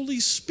of the Holy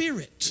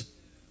Spirit.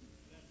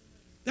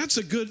 That's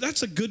a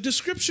good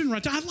description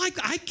right there.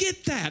 I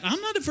get that. I'm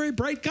not a very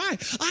bright guy.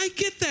 I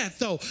get that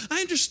though.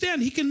 I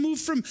understand he can move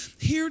from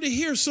here to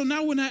here. So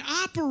now when I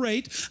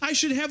operate, I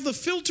should have the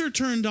filter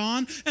turned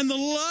on, and the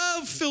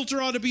love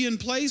filter ought to be in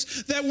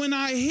place, that when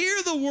I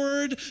hear the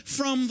word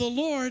from the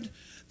Lord,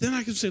 then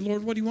I can say,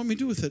 Lord, what do you want me to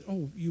do with it?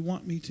 Oh, you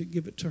want me to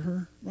give it to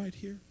her right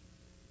here?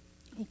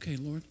 Okay,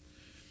 Lord.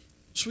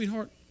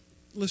 Sweetheart,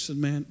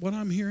 listen, man, what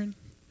I'm hearing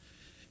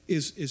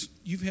is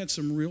you've had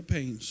some real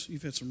pains.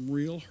 You've had some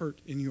real hurt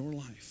in your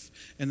life,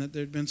 and that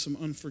there had been some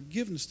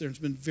unforgiveness there. It's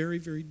been very,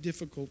 very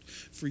difficult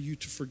for you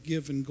to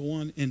forgive and go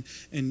on, and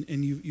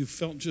you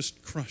felt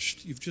just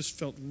crushed. You've just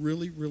felt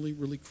really, really,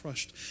 really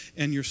crushed,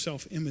 and your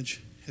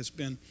self-image has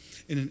been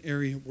in an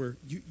area where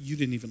you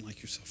didn't even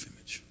like your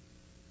self-image.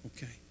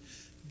 Okay?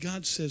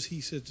 God says,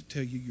 he said to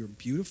tell you you're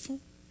beautiful,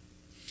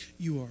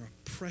 you are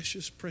a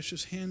precious,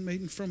 precious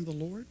handmaiden from the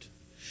Lord,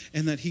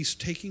 and that he's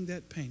taking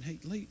that pain. Hey,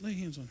 lay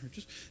hands on her.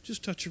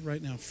 Just touch her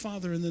right now.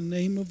 Father, in the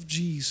name of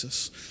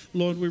Jesus,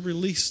 Lord, we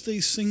release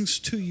these things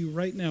to you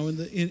right now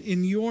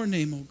in your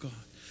name, oh God.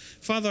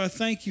 Father, I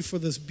thank you for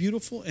this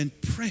beautiful and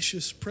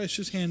precious,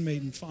 precious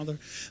handmaiden, Father.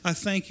 I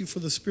thank you for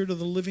the Spirit of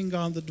the living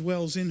God that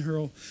dwells in her,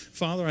 oh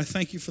Father. I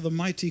thank you for the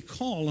mighty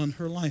call on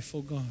her life,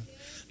 oh God.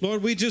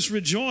 Lord, we just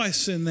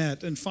rejoice in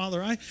that. And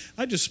Father,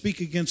 I just speak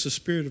against the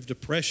spirit of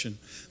depression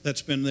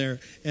that's been there.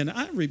 And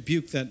I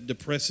rebuke that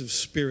depressive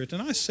spirit. And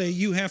I say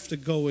you have to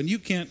go and you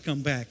can't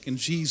come back in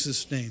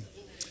Jesus' name.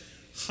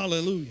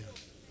 Hallelujah.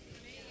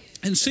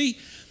 And see,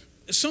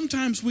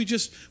 sometimes we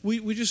just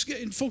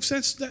get, and folks,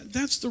 that's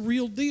the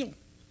real deal.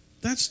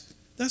 That's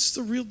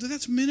the real deal.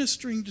 That's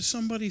ministering to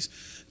somebody's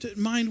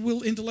mind,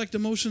 will, intellect,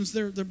 emotions,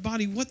 their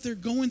body, what they're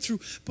going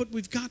through. But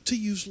we've got to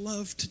use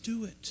love to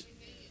do it.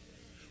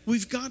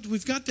 We've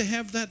got to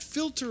have that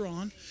filter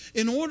on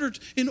in order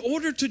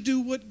to do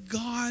what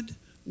God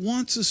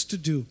wants us to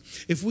do.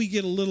 If we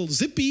get a little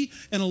zippy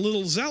and a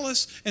little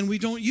zealous and we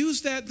don't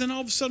use that, then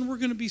all of a sudden we're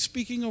going to be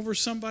speaking over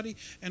somebody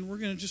and we're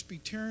going to just be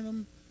tearing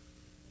them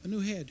a new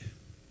head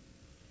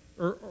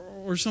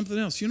or something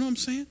else. You know what I'm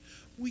saying?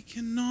 We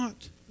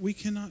cannot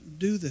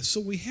do this.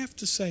 So we have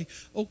to say,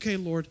 okay,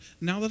 Lord,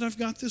 now that I've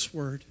got this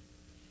word,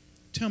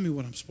 tell me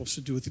what I'm supposed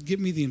to do with it.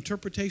 Give me the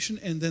interpretation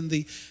and then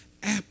the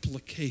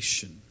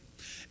application.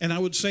 And I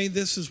would say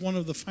this is one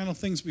of the final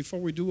things before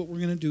we do what we're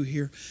going to do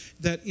here,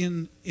 that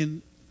in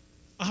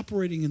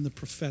operating in the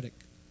prophetic,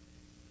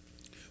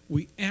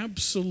 we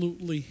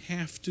absolutely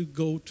have to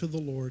go to the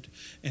Lord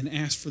and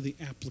ask for the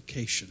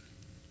application.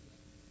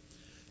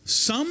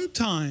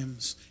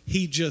 Sometimes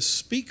he just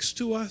speaks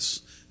to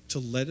us to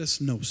let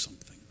us know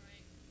something.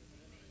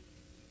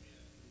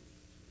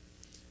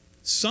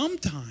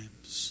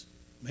 Sometimes,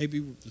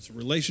 maybe it's a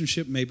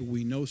relationship, maybe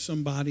we know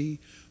somebody,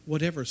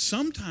 whatever.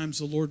 Sometimes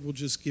the Lord will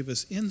just give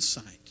us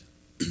insight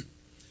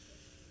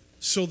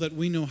so that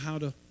we know how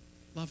to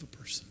love a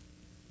person,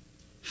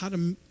 how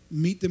to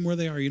meet them where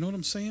they are. You know what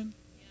I'm saying?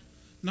 Yeah.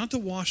 Not to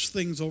wash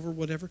things over,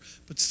 whatever,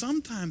 but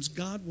sometimes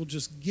God will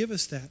just give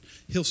us that.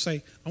 He'll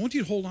say, I want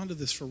you to hold on to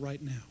this for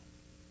right now.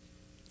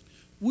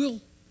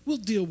 We'll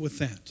deal with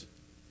that.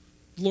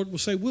 The Lord will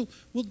say, we'll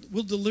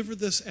deliver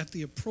this at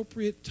the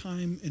appropriate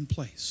time and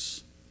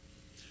place.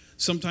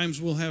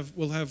 Sometimes we'll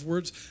have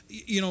words.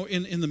 You know,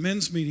 in the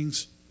men's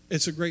meetings,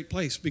 it's a great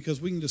place because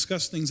we can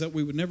discuss things that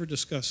we would never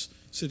discuss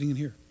sitting in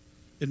here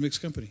in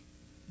mixed company.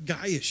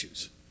 Guy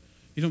issues.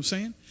 You know what I'm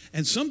saying?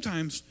 And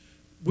sometimes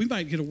we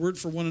might get a word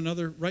for one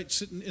another right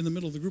sitting in the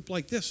middle of the group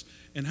like this.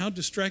 And how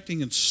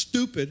distracting and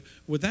stupid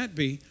would that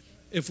be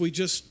if we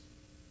just,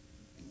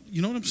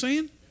 you know what I'm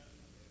saying?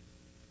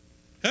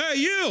 Hey,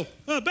 you,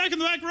 back in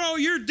the back row,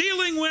 you're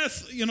dealing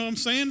with, you know what I'm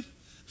saying?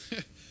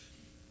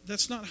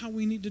 That's not how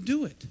we need to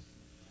do it.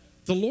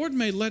 The Lord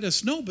may let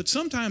us know, but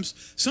sometimes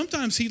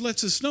he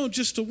lets us know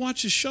just to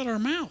watch us shut our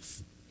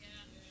mouth. Yeah.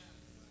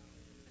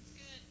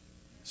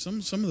 That's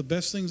good. Some of the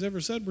best things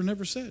ever said were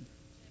never said.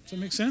 Does that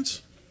make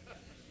sense?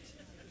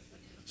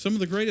 Some of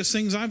the greatest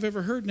things I've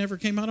ever heard never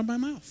came out of my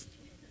mouth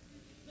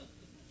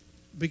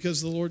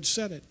because the Lord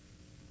said it.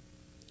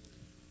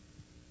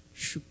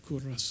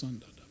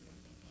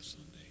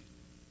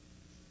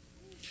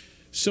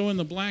 So in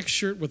the black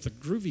shirt with the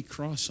groovy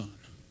cross on,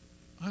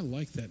 I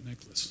like that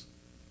necklace.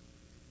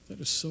 That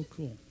is so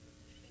cool.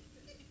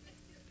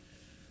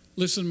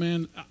 Listen,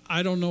 man,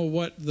 I don't know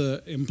what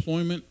the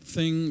employment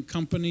thing,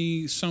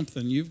 company,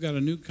 something. You've got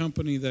a new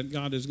company that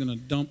God is going to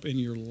dump in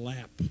your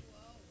lap.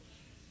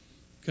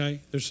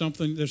 Okay? There's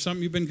something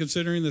you've been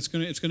considering it's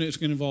going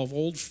to involve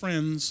old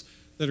friends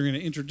that are going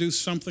to introduce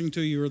something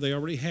to you, or they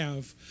already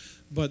have.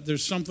 But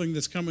there's something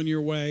that's coming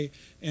your way,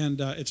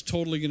 and it's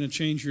totally going to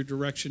change your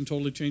direction,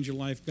 totally change your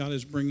life. God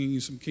is bringing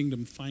you some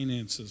kingdom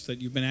finances that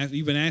you've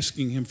been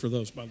asking him for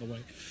those, by the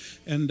way.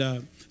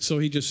 And so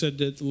he just said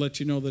to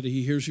let you know that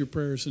he hears your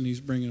prayers and he's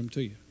bringing them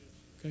to you.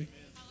 Okay?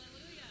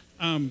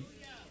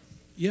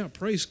 Yeah,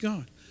 praise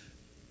God.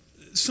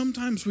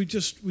 Sometimes we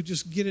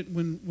just get it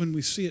when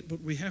we see it,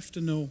 but we have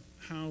to know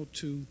how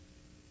to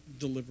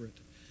deliver it.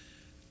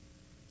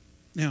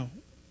 Now,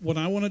 what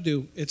I want to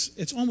do,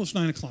 it's almost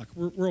 9 o'clock.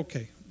 We're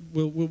okay.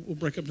 we'll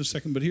break up in a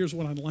second, but here's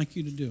what I'd like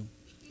you to do.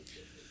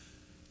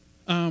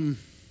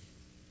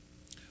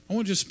 I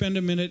want you to spend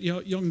a minute.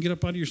 Y'all can get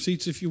up out of your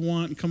seats if you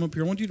want and come up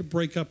here. I want you to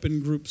break up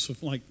in groups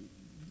of like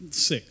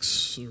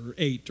 6 or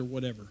 8 or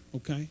whatever,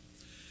 okay?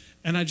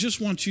 And I just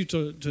want you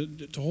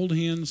to hold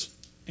hands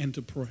and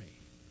to pray.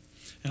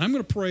 And I'm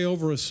going to pray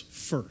over us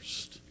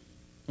first,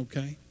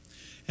 okay?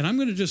 And I'm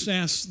going to just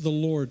ask the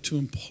Lord to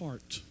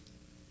impart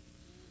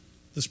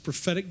this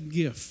prophetic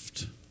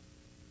gift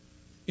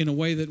in a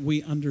way that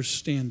we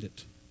understand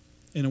it,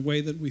 in a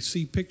way that we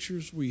see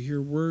pictures, we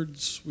hear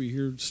words, we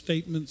hear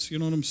statements, you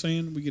know what I'm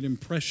saying? We get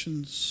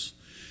impressions.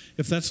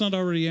 If that's not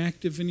already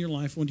active in your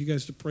life, I want you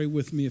guys to pray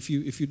with me if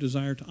you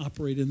desire to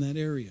operate in that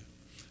area.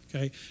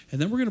 Okay?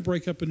 And then we're going to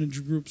break up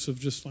into groups of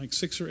just like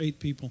 6 or 8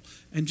 people,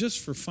 and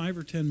just for 5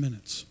 or 10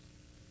 minutes,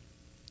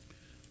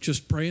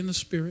 just pray in the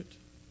Spirit.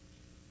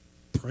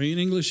 Pray in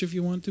English if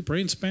you want to. Pray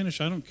in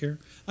Spanish. I don't care.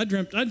 I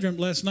dreamt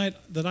last night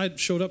that I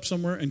showed up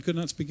somewhere and could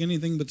not speak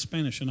anything but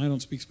Spanish, and I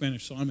don't speak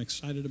Spanish, so I'm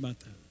excited about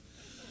that.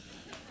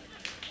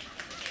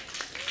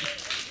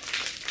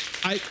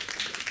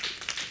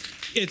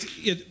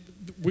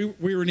 We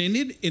were in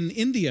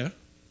India,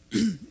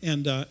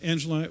 and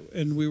Angela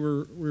and we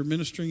were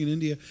ministering in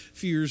India a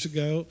few years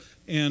ago,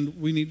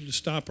 and we needed to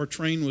stop. Our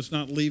train was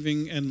not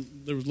leaving, and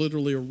there was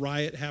literally a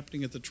riot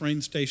happening at the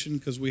train station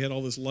because we had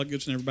all this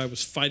luggage, and everybody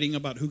was fighting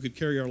about who could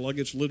carry our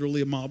luggage.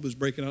 Literally, a mob was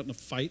breaking out in a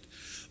fight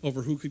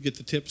over who could get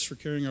the tips for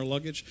carrying our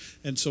luggage.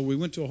 And so we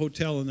went to a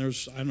hotel, and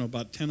there's, I don't know,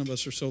 about 10 of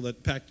us or so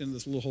that packed into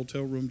this little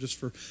hotel room just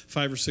for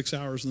 5 or 6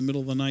 hours in the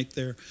middle of the night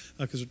there,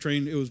 because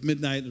it was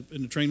midnight,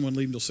 and the train wasn't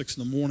leaving until 6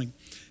 in the morning.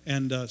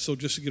 And so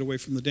just to get away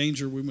from the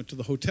danger, we went to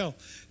the hotel.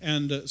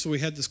 And so we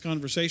had this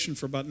conversation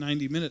for about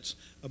 90 minutes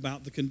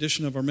about the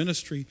condition of our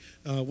ministry,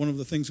 one of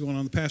the things going on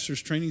in the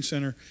pastor's training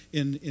center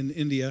in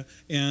India,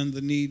 and the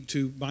need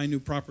to buy new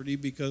property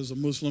because a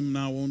Muslim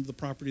now owned the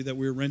property that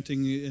we were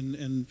renting,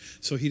 and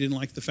so he didn't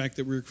like the fact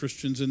that we were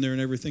Christians in there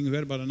and everything. We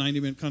had about a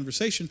 90-minute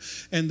conversation,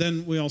 and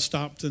then we all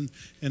stopped, and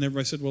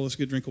everybody said, well, let's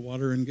get a drink of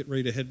water and get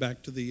ready to head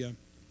back to the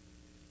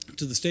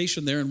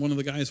station there. And one of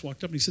the guys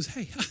walked up and he says,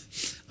 hey,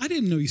 I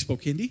didn't know you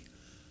spoke Hindi.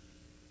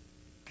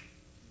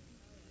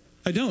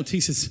 I don't. He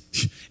says,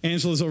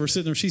 Angela's over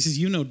sitting there. She says,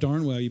 you know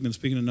darn well you've been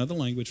speaking another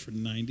language for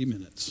 90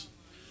 minutes.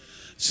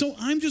 So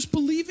I'm just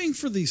believing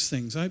for these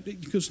things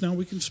because now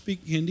we can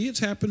speak Hindi. It's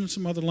happened in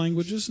some other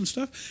languages and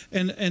stuff.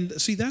 And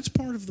see, that's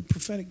part of the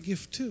prophetic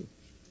gift too,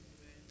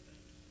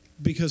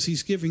 because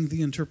he's giving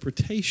the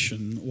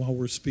interpretation while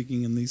we're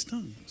speaking in these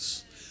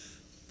tongues.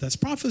 That's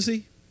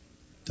prophecy.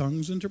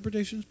 Tongues,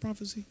 interpretations,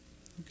 prophecy.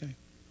 Okay.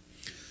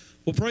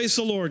 Well, praise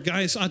the Lord,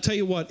 guys. I'll tell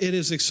you what, it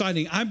is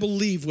exciting. I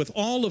believe with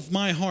all of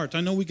my heart. I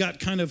know we got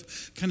kind of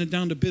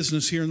down to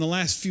business here in the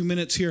last few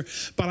minutes here,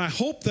 but I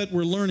hope that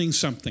we're learning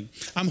something.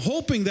 I'm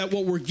hoping that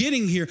what we're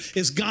getting here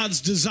is God's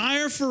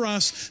desire for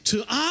us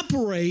to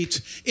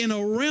operate in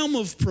a realm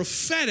of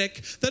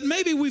prophetic that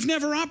maybe we've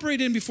never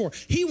operated in before.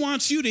 He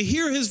wants you to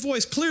hear his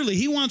voice clearly.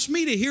 He wants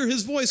me to hear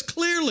his voice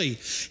clearly.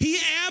 He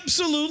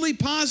absolutely,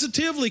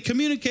 positively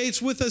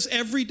communicates with us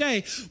every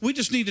day. We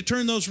just need to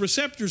turn those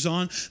receptors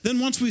on. Then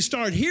once we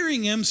start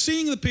hearing him,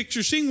 seeing the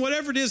picture, seeing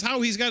whatever it is, how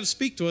he's got to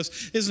speak to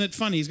us. Isn't it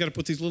funny? He's got to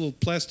put these little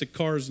plastic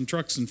cars and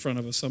trucks in front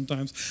of us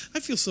sometimes. I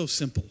feel so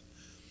simple.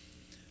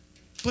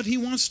 But he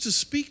wants to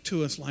speak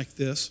to us like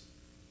this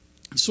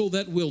so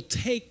that we'll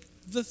take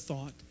the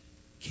thought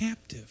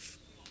captive.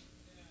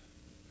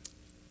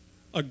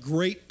 A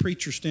great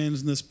preacher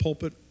stands in this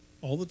pulpit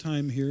all the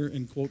time here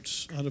and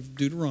quotes out of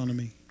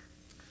Deuteronomy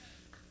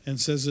and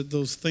says that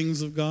those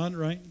things of God,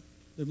 right?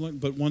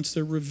 But once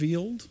they're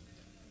revealed,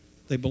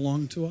 they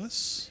belong to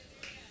us,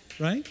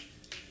 right?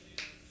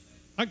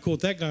 I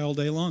quote that guy all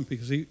day long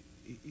because he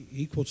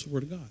quotes the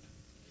Word of God.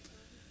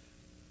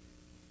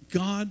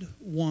 God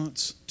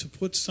wants to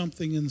put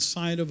something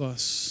inside of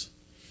us,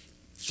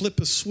 flip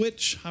a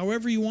switch,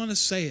 however you want to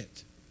say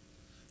it,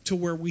 to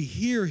where we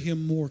hear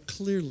him more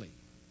clearly.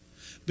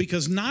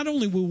 Because not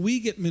only will we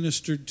get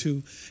ministered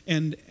to,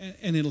 and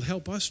it'll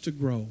help us to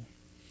grow,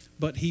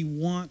 but he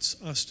wants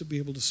us to be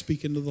able to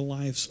speak into the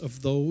lives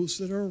of those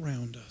that are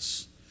around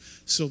us,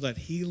 so that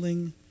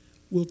healing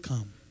will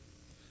come,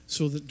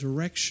 so that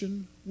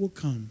direction will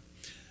come.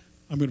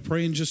 I'm going to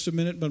pray in just a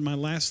minute, but my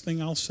last thing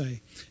I'll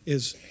say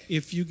is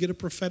if you get a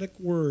prophetic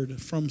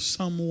word from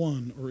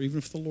someone, or even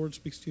if the Lord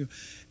speaks to you,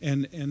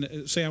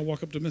 and say I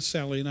walk up to Miss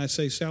Sally and I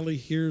say, Sally,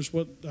 here's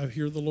what I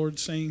hear the Lord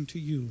saying to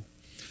you.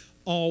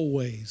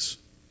 Always.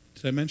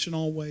 Did I mention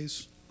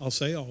always? I'll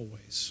say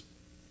always.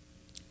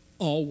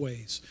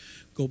 Always.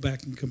 Go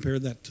back and compare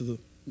that to the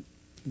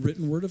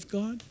written word of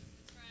God.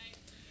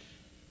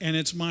 And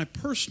it's my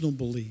personal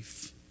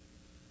belief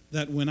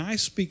that when I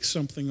speak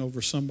something over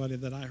somebody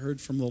that I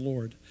heard from the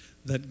Lord,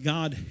 that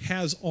God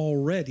has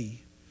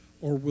already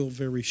or will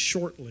very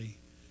shortly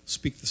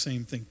speak the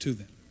same thing to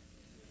them.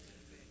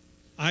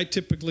 I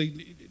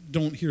typically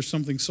don't hear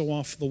something so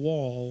off the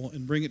wall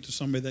and bring it to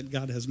somebody that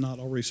God has not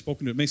already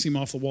spoken to. It may seem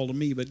off the wall to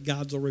me, but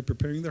God's already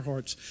preparing their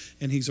hearts,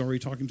 and he's already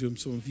talking to them.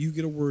 So if you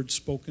get a word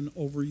spoken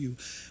over you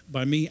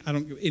by me, I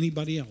don't give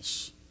anybody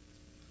else,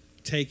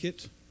 take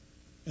it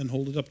and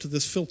hold it up to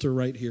this filter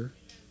right here.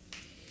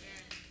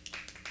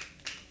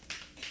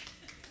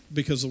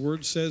 Because the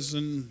word says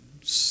in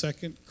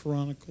 2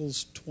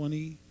 Chronicles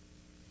 20,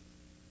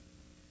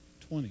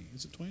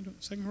 is it 20?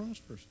 2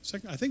 Chronicles first?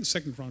 I think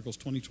 2 Chronicles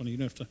 20. You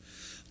don't have to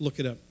look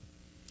it up.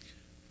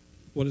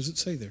 What does it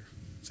say there?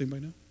 Does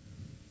anybody know?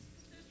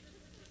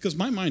 Because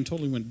my mind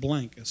totally went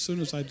blank as soon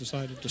as I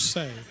decided to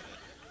say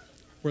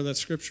where that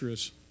scripture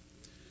is.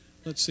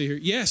 Let's see here.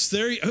 Yes,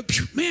 there.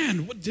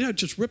 Man, what, did I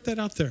just rip that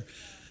out there?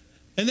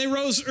 And they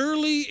rose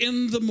early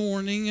in the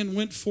morning and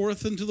went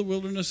forth into the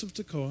wilderness of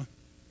Tekoa.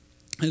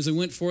 As they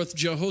went forth,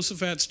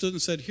 Jehoshaphat stood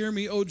and said, "Hear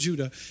me, O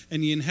Judah,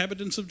 and ye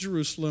inhabitants of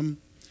Jerusalem.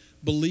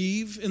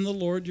 Believe in the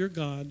Lord your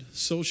God,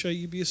 so shall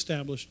you be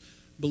established.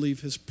 Believe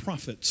his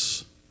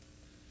prophets,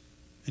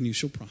 and you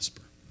shall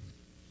prosper."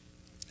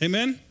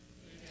 Amen? Amen.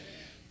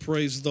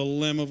 Praise the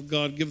Lamb of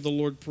God. Give the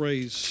Lord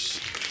praise.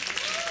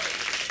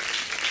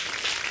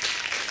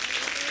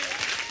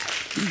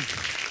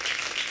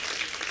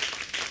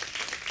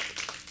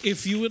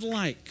 If you would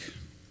like,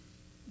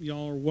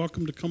 y'all are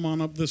welcome to come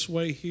on up this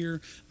way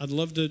here. I'd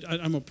love to, I'm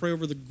going to pray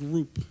over the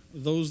group,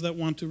 those that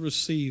want to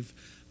receive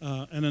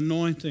an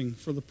anointing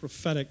for the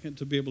prophetic and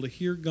to be able to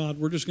hear God.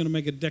 We're just going to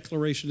make a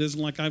declaration. It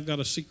isn't like I've got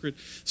a secret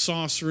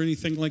sauce or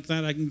anything like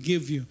that I can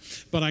give you,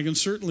 but I can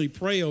certainly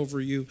pray over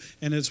you.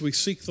 And as we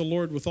seek the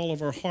Lord with all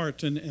of our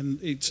heart, and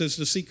it says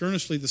to seek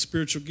earnestly the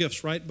spiritual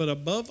gifts, right? But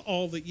above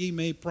all that ye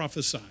may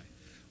prophesy.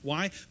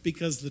 Why?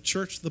 Because the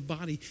church, the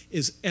body,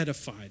 is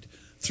edified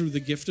through the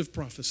gift of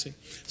prophecy.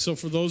 So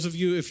for those of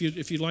you, if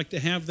you'd like to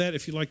have that,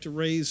 if you'd like to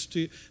raise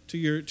to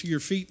your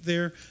feet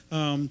there,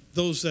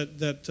 those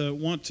that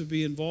want to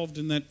be involved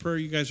in that prayer,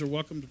 you guys are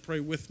welcome to pray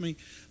with me.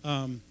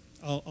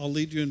 I'll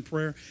lead you in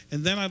prayer.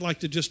 And then I'd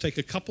like to just take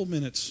a couple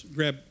minutes,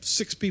 grab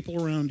 6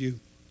 people around you,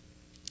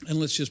 and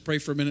let's just pray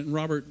for a minute. And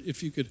Robert,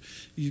 if you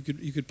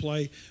could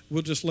play,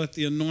 we'll just let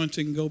the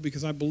anointing go,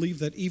 because I believe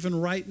that even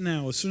right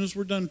now, as soon as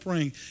we're done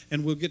praying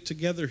and we'll get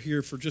together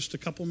here for just a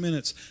couple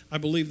minutes, I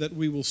believe that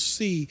we will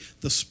see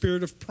the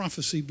spirit of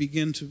prophecy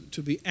begin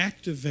to be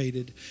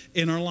activated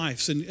in our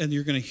lives. And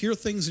you're going to hear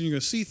things and you're going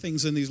to see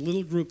things in these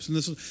little groups. And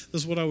this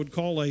is what I would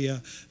call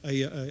a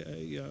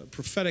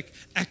prophetic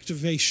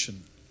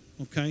activation,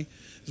 okay?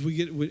 As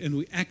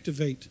we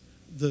activate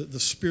the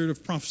spirit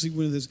of prophecy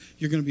with this,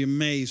 you're going to be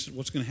amazed at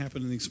what's going to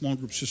happen in these small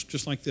groups,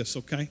 just like this,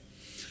 okay?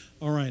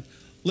 All right.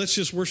 Let's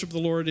just worship the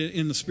Lord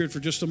in the spirit for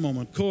just a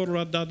moment.